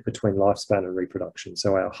relationship between lifespan and reproduction.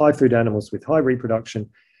 So our high food animals with high reproduction,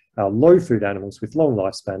 our low food animals with long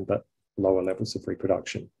lifespan, but lower levels of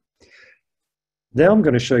reproduction. Now I'm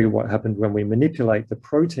going to show you what happened when we manipulate the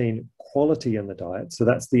protein quality in the diet. So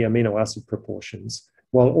that's the amino acid proportions,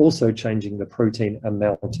 while also changing the protein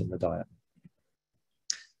amount in the diet.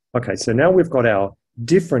 Okay, so now we've got our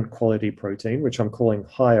different quality protein, which I'm calling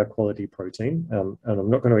higher quality protein. And I'm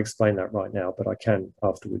not going to explain that right now, but I can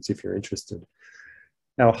afterwards if you're interested.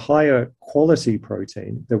 Our higher quality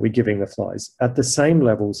protein that we're giving the flies at the same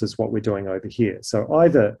levels as what we're doing over here. So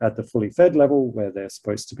either at the fully fed level where they're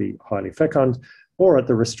supposed to be highly fecund, or at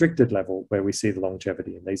the restricted level where we see the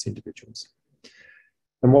longevity in these individuals.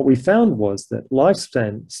 And what we found was that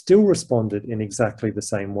lifespan still responded in exactly the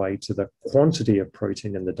same way to the quantity of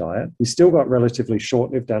protein in the diet. We still got relatively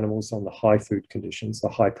short-lived animals on the high food conditions, the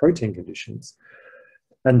high protein conditions.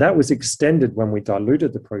 And that was extended when we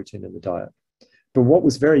diluted the protein in the diet. But what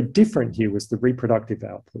was very different here was the reproductive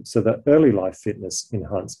output. So the early life fitness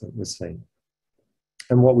enhancement was seen.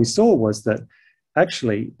 And what we saw was that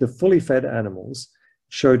actually the fully fed animals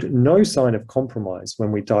showed no sign of compromise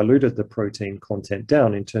when we diluted the protein content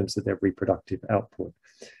down in terms of their reproductive output.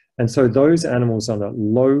 And so those animals on a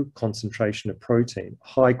low concentration of protein,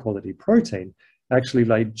 high quality protein, actually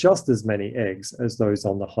laid just as many eggs as those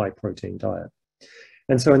on the high protein diet.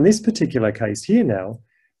 And so in this particular case here now,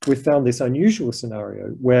 we found this unusual scenario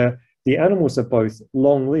where the animals are both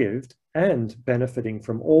long-lived and benefiting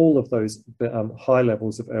from all of those high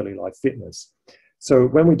levels of early life fitness. So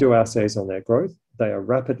when we do assays on their growth, they are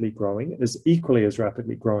rapidly growing, equally as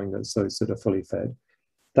rapidly growing as those that are fully fed.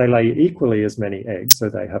 They lay equally as many eggs, so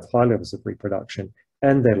they have high levels of reproduction,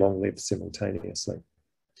 and they're long-lived simultaneously.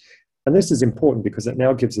 And this is important because it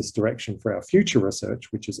now gives us direction for our future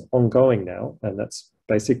research, which is ongoing now, and that's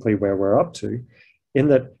basically where we're up to, in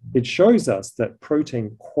that it shows us that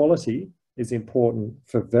protein quality is important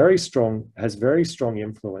for has very strong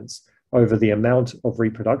influence over the amount of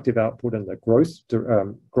reproductive output and the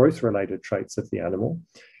growth-related traits of the animal.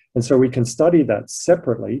 And so we can study that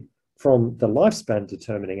separately from the lifespan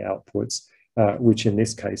determining outputs, which in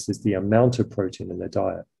this case is the amount of protein in the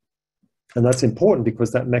diet. And that's important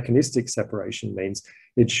because that mechanistic separation means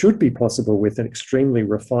it should be possible with an extremely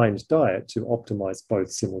refined diet to optimize both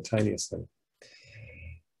simultaneously.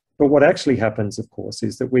 But what actually happens, of course,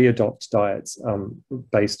 is that we adopt diets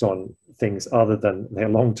based on things other than their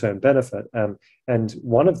long-term benefit. And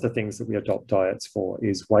one of the things that we adopt diets for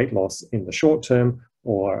is weight loss in the short term,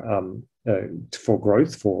 or for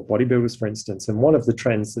growth, for bodybuilders, for instance. And one of the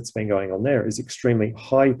trends that's been going on there is extremely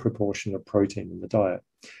high proportion of protein in the diet.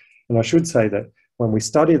 And I should say that when we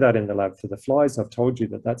study that in the lab for the flies, I've told you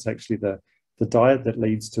that that's actually the diet that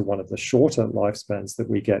leads to one of the shorter lifespans that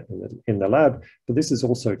we get in the lab, but this is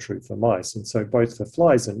also true for mice. And so both for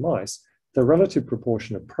flies and mice, the relative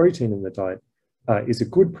proportion of protein in the diet is a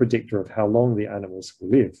good predictor of how long the animals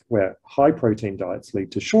will live, where high protein diets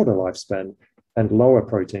lead to shorter lifespan and lower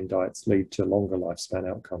protein diets lead to longer lifespan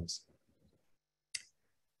outcomes.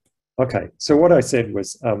 Okay, so what I said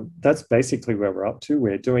was that's basically where we're up to.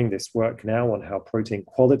 We're doing this work now on how protein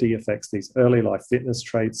quality affects these early life fitness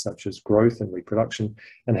traits such as growth and reproduction,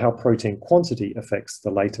 and how protein quantity affects the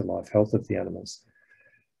later life health of the animals.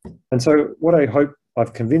 And so what I hope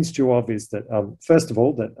I've convinced you of is that, first of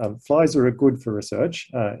all, that flies are good for research.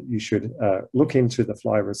 You should look into the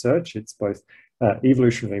fly research. It's both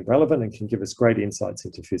evolutionarily relevant and can give us great insights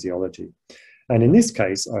into physiology. And in this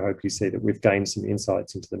case, I hope you see that we've gained some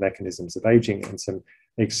insights into the mechanisms of aging and some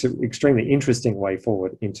extremely interesting way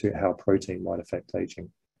forward into how protein might affect aging.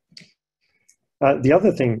 The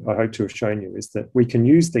other thing I hope to have shown you is that we can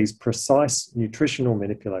use these precise nutritional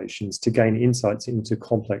manipulations to gain insights into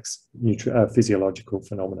complex physiological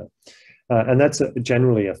phenomena. And that's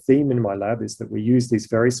generally a theme in my lab, is that we use these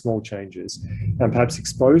very small changes and perhaps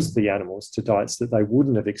expose the animals to diets that they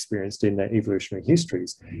wouldn't have experienced in their evolutionary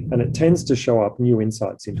histories. And it tends to show up new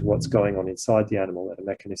insights into what's going on inside the animal at a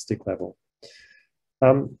mechanistic level.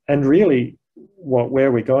 And really,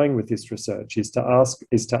 where we're going with this research is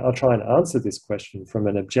to try and answer this question from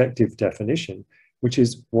an objective definition, which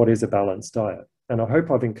is, what is a balanced diet? And I hope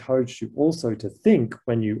I've encouraged you also to think,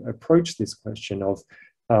 when you approach this question, of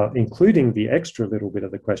including the extra little bit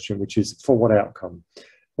of the question, which is, for what outcome?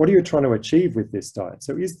 What are you trying to achieve with this diet?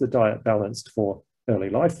 So is the diet balanced for early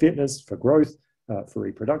life fitness, for growth, for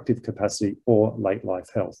reproductive capacity, or late life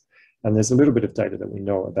health? And there's a little bit of data that we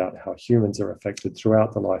know about how humans are affected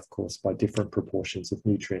throughout the life course by different proportions of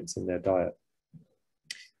nutrients in their diet.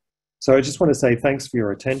 So I just want to say thanks for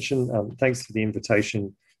your attention. Thanks for the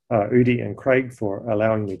invitation, Udi and Craig, for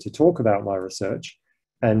allowing me to talk about my research.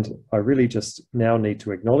 And I really just now need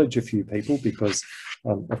to acknowledge a few people because,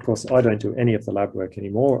 of course, I don't do any of the lab work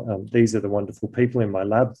anymore. These are the wonderful people in my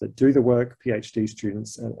lab that do the work, PhD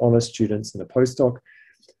students and honours students and a postdoc.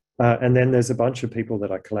 And then there's a bunch of people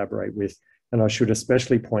that I collaborate with. And I should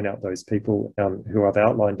especially point out those people who I've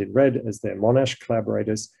outlined in red as their Monash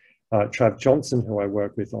collaborators. Trav Johnson, who I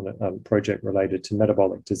work with on a project related to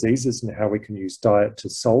metabolic diseases and how we can use diet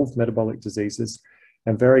to solve metabolic diseases.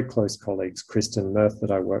 And very close colleagues, Kristen Mirth, that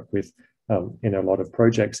I work with in a lot of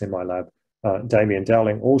projects in my lab. Damien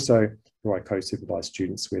Dowling also, who I co-supervise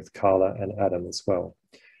students with, Carla and Adam as well.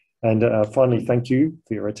 And finally, thank you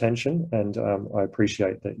for your attention. And I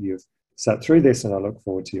appreciate that you've sat through this, and I look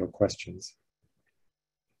forward to your questions.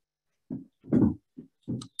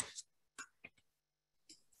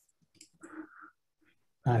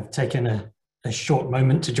 I've taken a short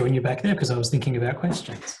moment to join you back there because I was thinking about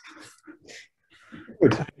questions.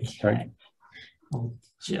 Good. Okay. I'll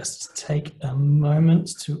just take a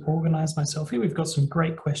moment to organize myself here. We've got some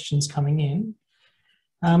great questions coming in.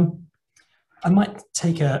 I might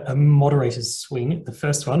take a moderator's swing at the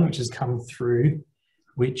first one, which has come through,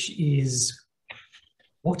 which is,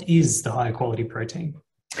 what is the higher quality protein?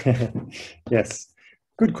 Yes,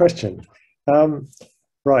 good question.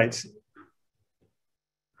 Right.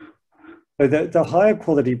 So the higher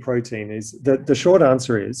quality protein is, the short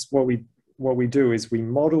answer is, what we do is we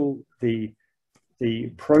model the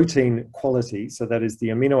protein quality, so that is the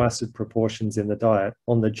amino acid proportions in the diet,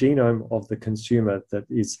 on the genome of the consumer that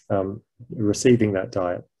is receiving that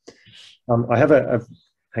diet. I have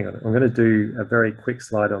hang on, I'm going to do a very quick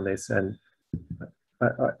slide on this, and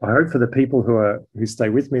I hope for the people who stay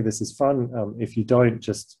with me, this is fun. If you don't,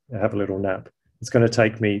 just have a little nap. It's going to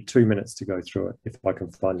take me 2 minutes to go through it, if I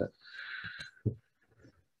can find it.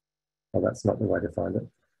 Oh, that's not the way to find it.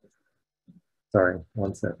 Sorry,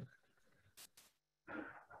 one sec.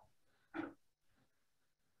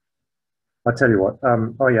 I'll tell you what.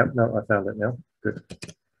 Oh, yeah, no, I found it now. Good.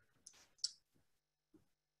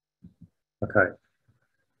 Okay.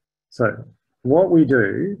 So what we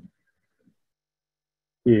do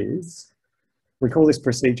is, we call this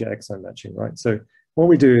procedure exome matching, right? So what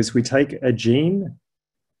we do is we take a gene,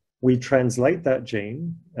 we translate that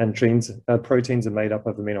gene, and proteins are made up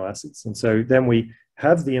of amino acids. And so then we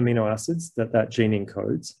have the amino acids that gene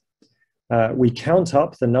encodes. We count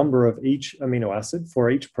up the number of each amino acid for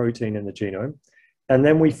each protein in the genome, and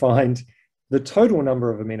then we find the total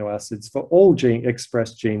number of amino acids for all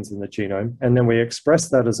expressed genes in the genome, and then we express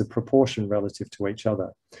that as a proportion relative to each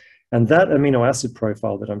other. And that amino acid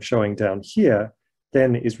profile that I'm showing down here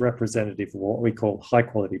then is representative of what we call high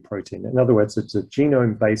quality protein. In other words, it's a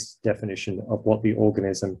genome-based definition of what the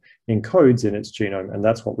organism encodes in its genome, and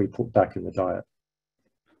that's what we put back in the diet.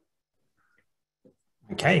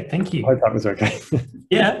 Okay, thank you. I hope that was okay.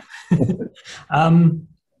 Yeah.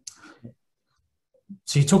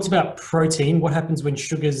 So you talked about protein. What happens when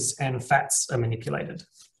sugars and fats are manipulated?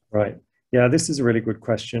 Right. Yeah, this is a really good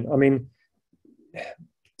question. I mean,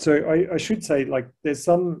 so I should say, like, there's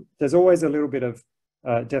always a little bit of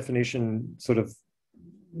definition sort of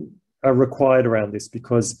required around this,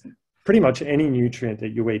 because pretty much any nutrient that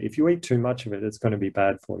you eat, if you eat too much of it, it's going to be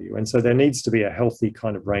bad for you. And so there needs to be a healthy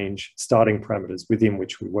kind of range, starting parameters within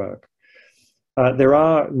which we work. There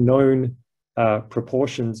are known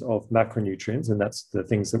proportions of macronutrients, and that's the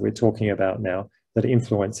things that we're talking about now, that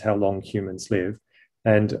influence how long humans live.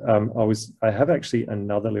 And I have actually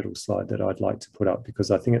another little slide that I'd like to put up, because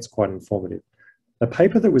I think it's quite informative. A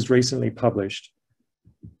paper that was recently published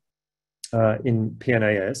in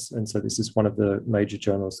PNAS, and so this is one of the major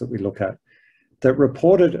journals that we look at, that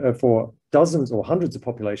reported for dozens or hundreds of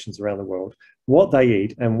populations around the world what they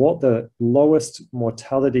eat and what the lowest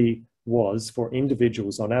mortality was for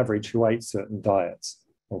individuals on average who ate certain diets.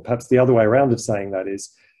 Or perhaps the other way around of saying that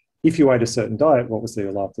is, if you ate a certain diet, what was the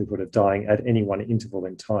likelihood of dying at any one interval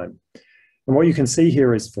in time? And what you can see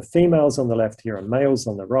here is, for females on the left here and males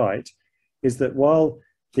on the right, is that while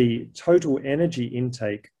the total energy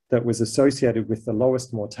intake that was associated with the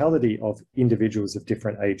lowest mortality of individuals of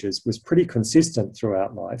different ages was pretty consistent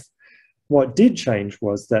throughout life, what did change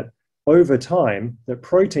was that over time, the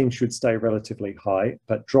protein should stay relatively high,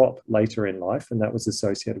 but drop later in life, and that was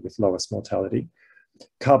associated with lowest mortality.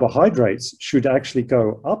 Carbohydrates should actually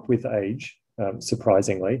go up with age,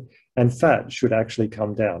 surprisingly, and fat should actually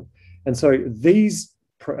come down. And so these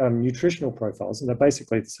nutritional profiles, and they're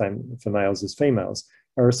basically the same for males as females,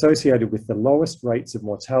 are associated with the lowest rates of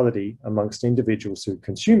mortality amongst individuals who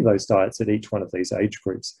consume those diets at each one of these age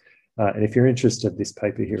groups. And if you're interested, this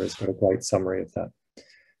paper here has got a great summary of that.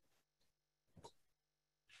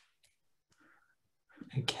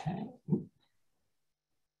 Okay.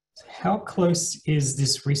 So how close is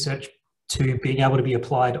this research to being able to be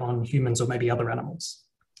applied on humans or maybe other animals?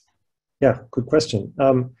 Yeah, good question.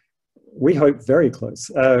 We hope very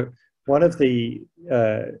close. One of the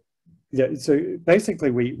so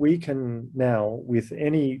basically we can now, with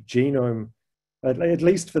any genome, at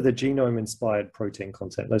least for the genome-inspired protein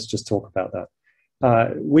content, let's just talk about that.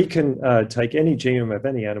 We can take any genome of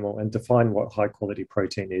any animal and define what high-quality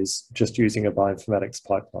protein is just using a bioinformatics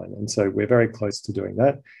pipeline. And so we're very close to doing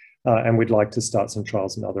that. And we'd like to start some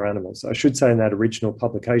trials in other animals. I should say, in that original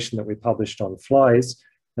publication that we published on flies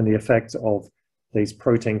and the effect of these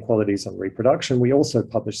protein qualities on reproduction, we also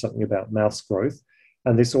published something about mouse growth.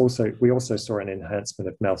 And we also saw an enhancement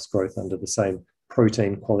of mouse growth under the same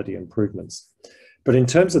protein quality improvements. But in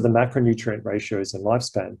terms of the macronutrient ratios and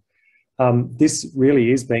lifespan, This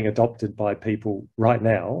really is being adopted by people right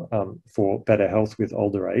now for better health with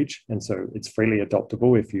older age. And so it's freely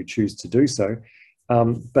adoptable if you choose to do so.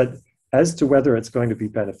 But as to whether it's going to be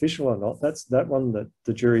beneficial or not, that's that one that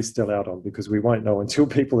the jury's still out on, because we won't know until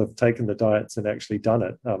people have taken the diets and actually done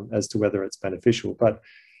it as to whether it's beneficial. But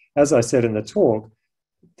as I said in the talk,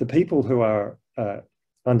 the people who are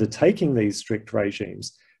undertaking these strict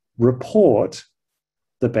regimes report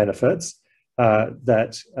the benefits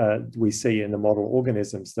that we see in the model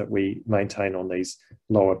organisms that we maintain on these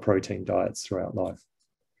lower protein diets throughout life.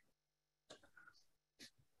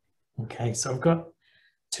 Okay, so I've got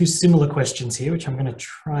two similar questions here, which I'm going to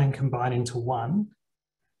try and combine into one.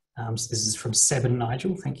 So this is from Seb and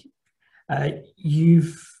Nigel, thank you.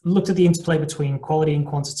 You've looked at the interplay between quality and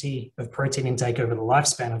quantity of protein intake over the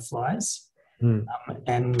lifespan of flies.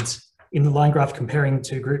 And in the line graph comparing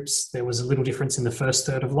two groups, there was a little difference in the first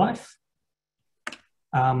third of life.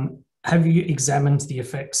 Have you examined the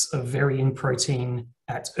effects of varying protein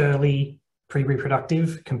at early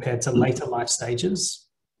pre-reproductive compared to later life stages?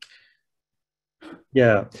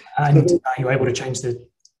 Yeah. And are you able to change the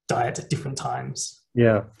diet at different times?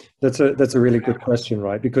 Yeah, that's a really good question,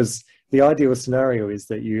 right? Because the ideal scenario is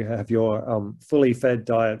that you have your fully fed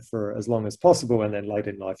diet for as long as possible, and then late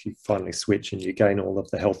in life you finally switch and you gain all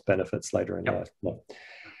of the health benefits later in life.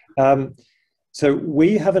 So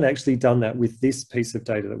we haven't actually done that with this piece of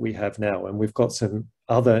data that we have now, and we've got some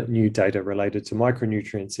other new data related to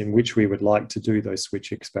micronutrients in which we would like to do those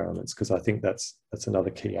switch experiments, because I think that's another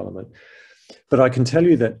key element. But I can tell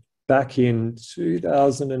you that back in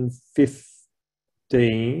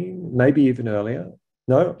 2015, maybe even earlier,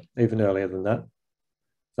 no, even earlier than that,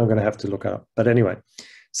 I'm going to have to look up. But anyway,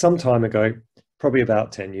 some time ago, probably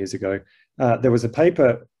about 10 years ago, there was a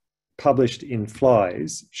paper published in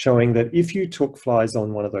Flies showing that if you took flies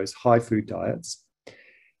on one of those high food diets,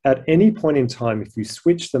 at any point in time, if you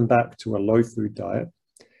switch them back to a low food diet,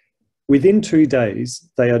 within 2 days,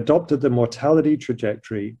 they adopted the mortality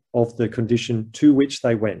trajectory of the condition to which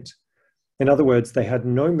they went. In other words, they had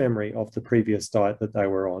no memory of the previous diet that they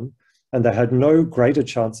were on, and they had no greater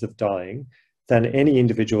chance of dying than any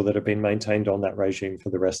individual that had been maintained on that regime for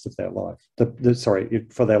the rest of their life,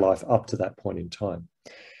 for their life up to that point in time.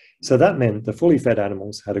 So that meant the fully fed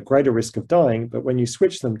animals had a greater risk of dying, but when you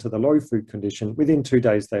switch them to the low food condition, within 2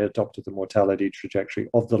 days, they adopted the mortality trajectory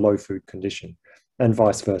of the low food condition, and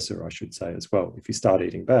vice versa, I should say, as well. If you start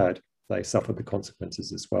eating bad, they suffer the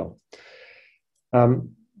consequences as well.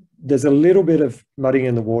 There's a little bit of muddying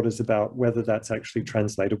in the waters about whether that's actually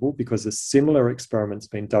translatable, because a similar experiment's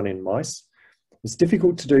been done in mice. It's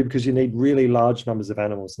difficult to do because you need really large numbers of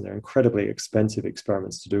animals, and they're incredibly expensive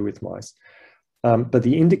experiments to do with mice. But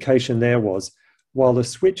the indication there was, while the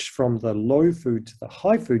switch from the low food to the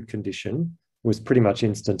high food condition was pretty much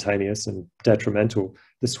instantaneous and detrimental,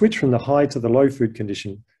 the switch from the high to the low food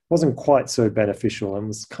condition wasn't quite so beneficial and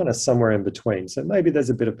was kind of somewhere in between. So maybe there's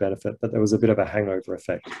a bit of benefit, but there was a bit of a hangover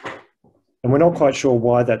effect. And we're not quite sure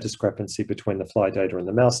why that discrepancy between the fly data and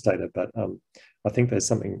the mouse data, but I think there's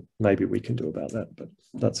something maybe we can do about that, but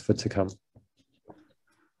that's for to come.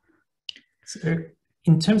 So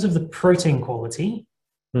in terms of the protein quality,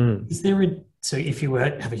 is there so if you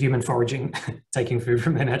have a human foraging, taking food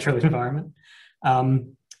from their natural environment,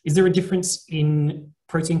 is there a difference in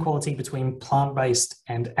protein quality between plant-based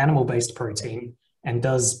and animal-based protein? And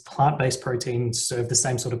does plant-based protein serve the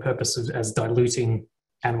same sort of purpose as diluting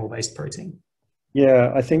animal-based protein?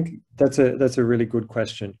 Yeah, I think that's a really good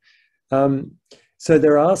question. So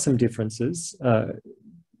there are some differences, and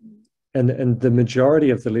the majority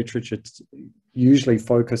of the literature usually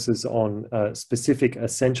focuses on specific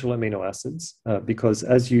essential amino acids, because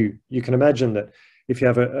as you can imagine that if you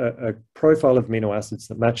have a profile of amino acids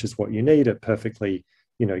that matches what you need, it perfectly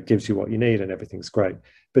gives you what you need and everything's great.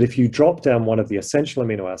 But if you drop down one of the essential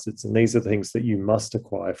amino acids, and these are the things that you must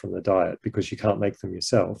acquire from the diet because you can't make them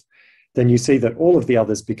yourself, then you see that all of the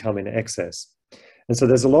others become in excess. And so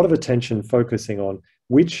there's a lot of attention focusing on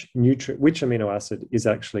which amino acid is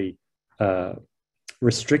actually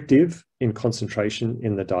restrictive in concentration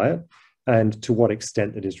in the diet, and to what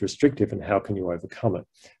extent it is restrictive and how can you overcome it.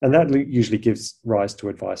 And that usually gives rise to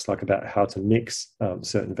advice like about how to mix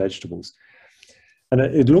certain vegetables. And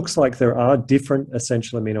it looks like there are different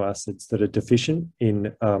essential amino acids that are deficient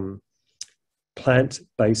in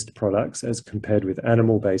plant-based products as compared with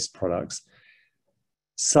animal-based products,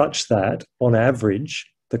 such that on average,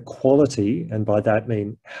 the quality, and by that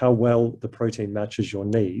mean how well the protein matches your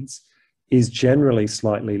needs, is generally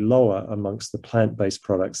slightly lower amongst the plant-based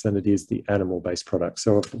products than it is the animal-based products.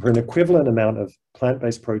 So for an equivalent amount of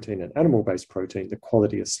plant-based protein and animal-based protein, the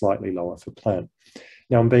quality is slightly lower for plant.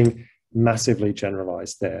 Now, I'm being massively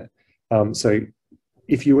generalized there. So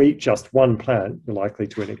if you eat just one plant, you're likely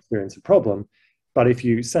to experience a problem. But if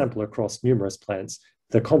you sample across numerous plants,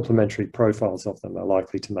 the complementary profiles of them are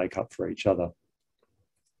likely to make up for each other.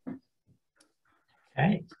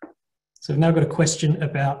 Okay, so we've now got a question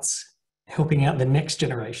about helping out the next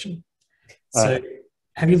generation. So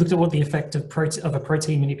have you looked at what the effect of a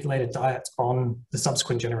protein manipulated diet on the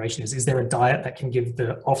subsequent generation is? Is there a diet that can give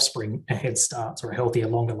the offspring a head start or a healthier,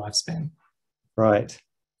 longer lifespan? Right.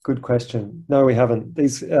 Good question. No, we haven't.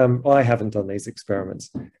 I haven't done these experiments.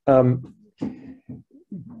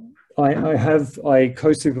 I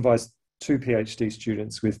co-supervised 2 PhD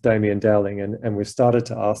students with Damien Dowling, and we've started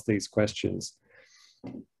to ask these questions.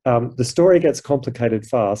 The story gets complicated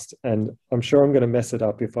fast, and I'm sure I'm going to mess it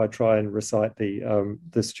up if I try and recite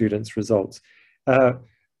the students' results. But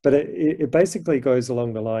it basically goes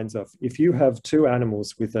along the lines of, if you have 2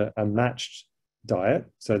 animals with a matched diet,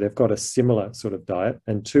 so they've got a similar sort of diet,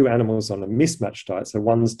 and 2 animals on a mismatched diet, so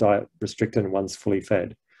one's diet restricted and one's fully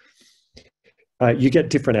fed, you get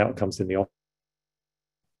different outcomes in the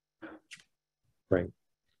offspring.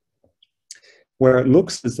 Where it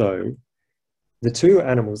looks as though the 2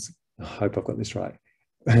 animals, I hope I've got this right,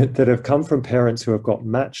 that have come from parents who have got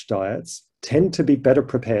matched diets tend to be better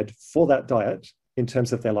prepared for that diet in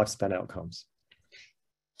terms of their lifespan outcomes.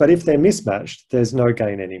 But if they're mismatched, there's no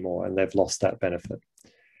gain anymore and they've lost that benefit.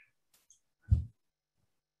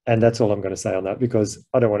 And that's all I'm going to say on that, because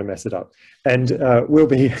I don't want to mess it up. And we'll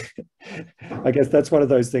be, I guess that's one of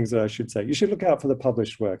those things that I should say. You should look out for the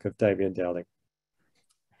published work of Damien Dowling.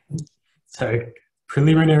 So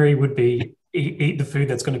preliminary would be eat the food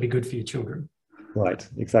that's going to be good for your children. Right,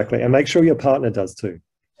 exactly. And make sure your partner does too.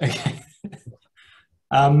 Okay.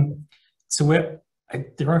 So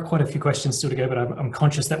there are quite a few questions still to go, but I'm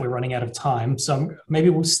conscious that we're running out of time. So maybe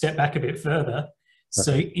we'll step back a bit further.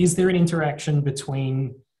 So is there an interaction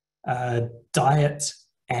between diet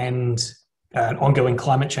and ongoing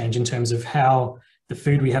climate change in terms of how the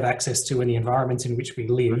food we have access to and the environment in which we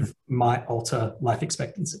live might alter life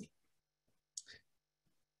expectancy?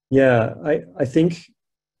 Yeah, I think,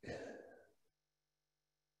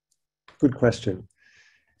 good question.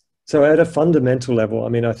 So at a fundamental level, I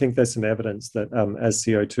mean, I think there's some evidence that as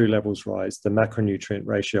CO2 levels rise, the macronutrient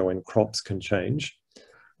ratio in crops can change.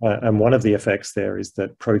 And one of the effects there is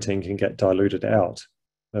that protein can get diluted out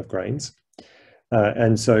of grains.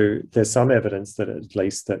 And so there's some evidence that at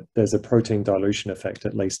least that there's a protein dilution effect,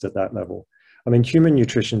 at least at that level. I mean, human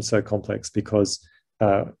nutrition is so complex because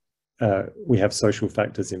we have social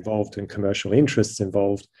factors involved and commercial interests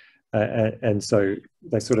involved. And so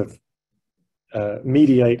they sort of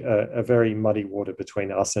mediate a very muddy water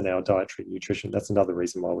between us and our dietary nutrition. That's another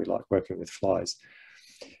reason why we like working with flies.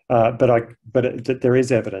 But there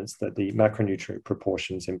is evidence that the macronutrient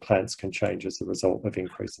proportions in plants can change as a result of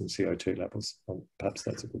increasing CO2 levels. Perhaps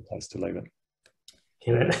that's a good place to leave it.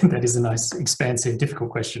 Yeah, that is a nice, expansive, difficult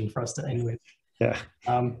question for us to end with. Yeah.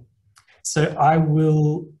 So I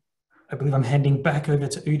believe I'm handing back over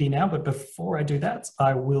to Udi now, but before I do that,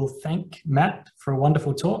 I will thank Matt for a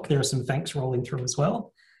wonderful talk. There are some thanks rolling through as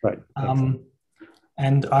well. Right.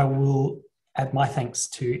 And I will add my thanks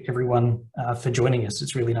to everyone for joining us.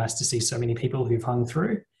 It's really nice to see so many people who've hung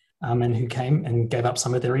through and who came and gave up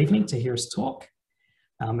some of their evening to hear us talk,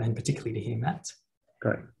 and particularly to hear Matt.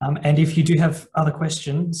 Great. And if you do have other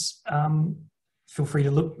questions, feel free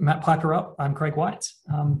to look Matt Piper up. I'm Craig White.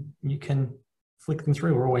 You can flick them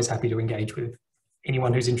through. We're always happy to engage with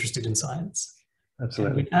anyone who's interested in science. Absolutely.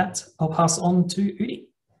 And with that, I'll pass on to Udi.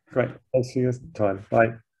 Great. Thanks for your time.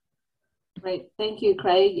 Bye. Great. Thank you,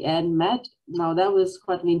 Craig and Matt. Now, that was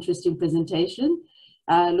quite an interesting presentation.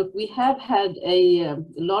 Look, we have had a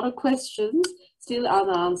lot of questions still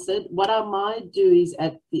unanswered. What I might do is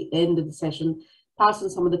at the end of the session, pass on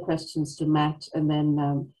some of the questions to Matt, and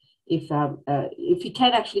then if you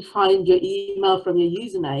can actually find your email from your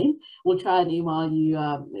username, we'll try and email you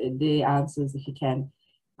the answers if you can.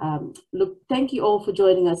 Look, thank you all for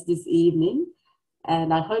joining us this evening,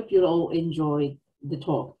 and I hope you'll all enjoy the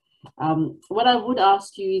talk. What I would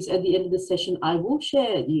ask you is at the end of the session, I will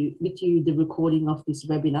share with you the recording of this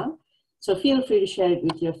webinar. So feel free to share it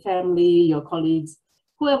with your family, your colleagues,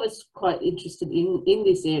 whoever's quite interested in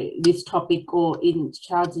this topic or in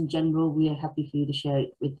charts in general. We are happy for you to share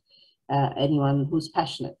it with anyone who's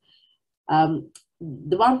passionate. The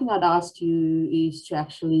one thing I'd ask you is to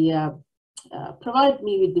actually provide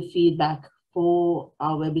me with the feedback for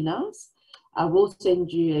our webinars. I will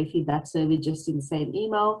send you a feedback survey just in the same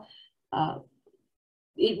email.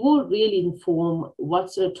 It will really inform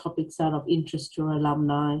what sort of topics are of interest to our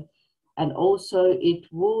alumni, and also it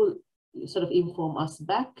will sort of inform us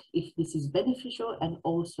back if this is beneficial, and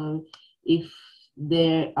also if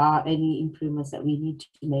there are any improvements that we need to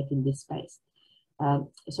make in this space.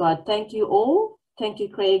 So I thank you all. Thank you,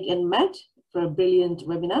 Craig and Matt, for a brilliant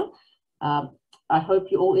webinar. I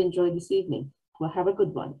hope you all enjoy this evening. Well, have a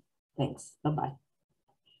good one. Thanks. Bye-bye.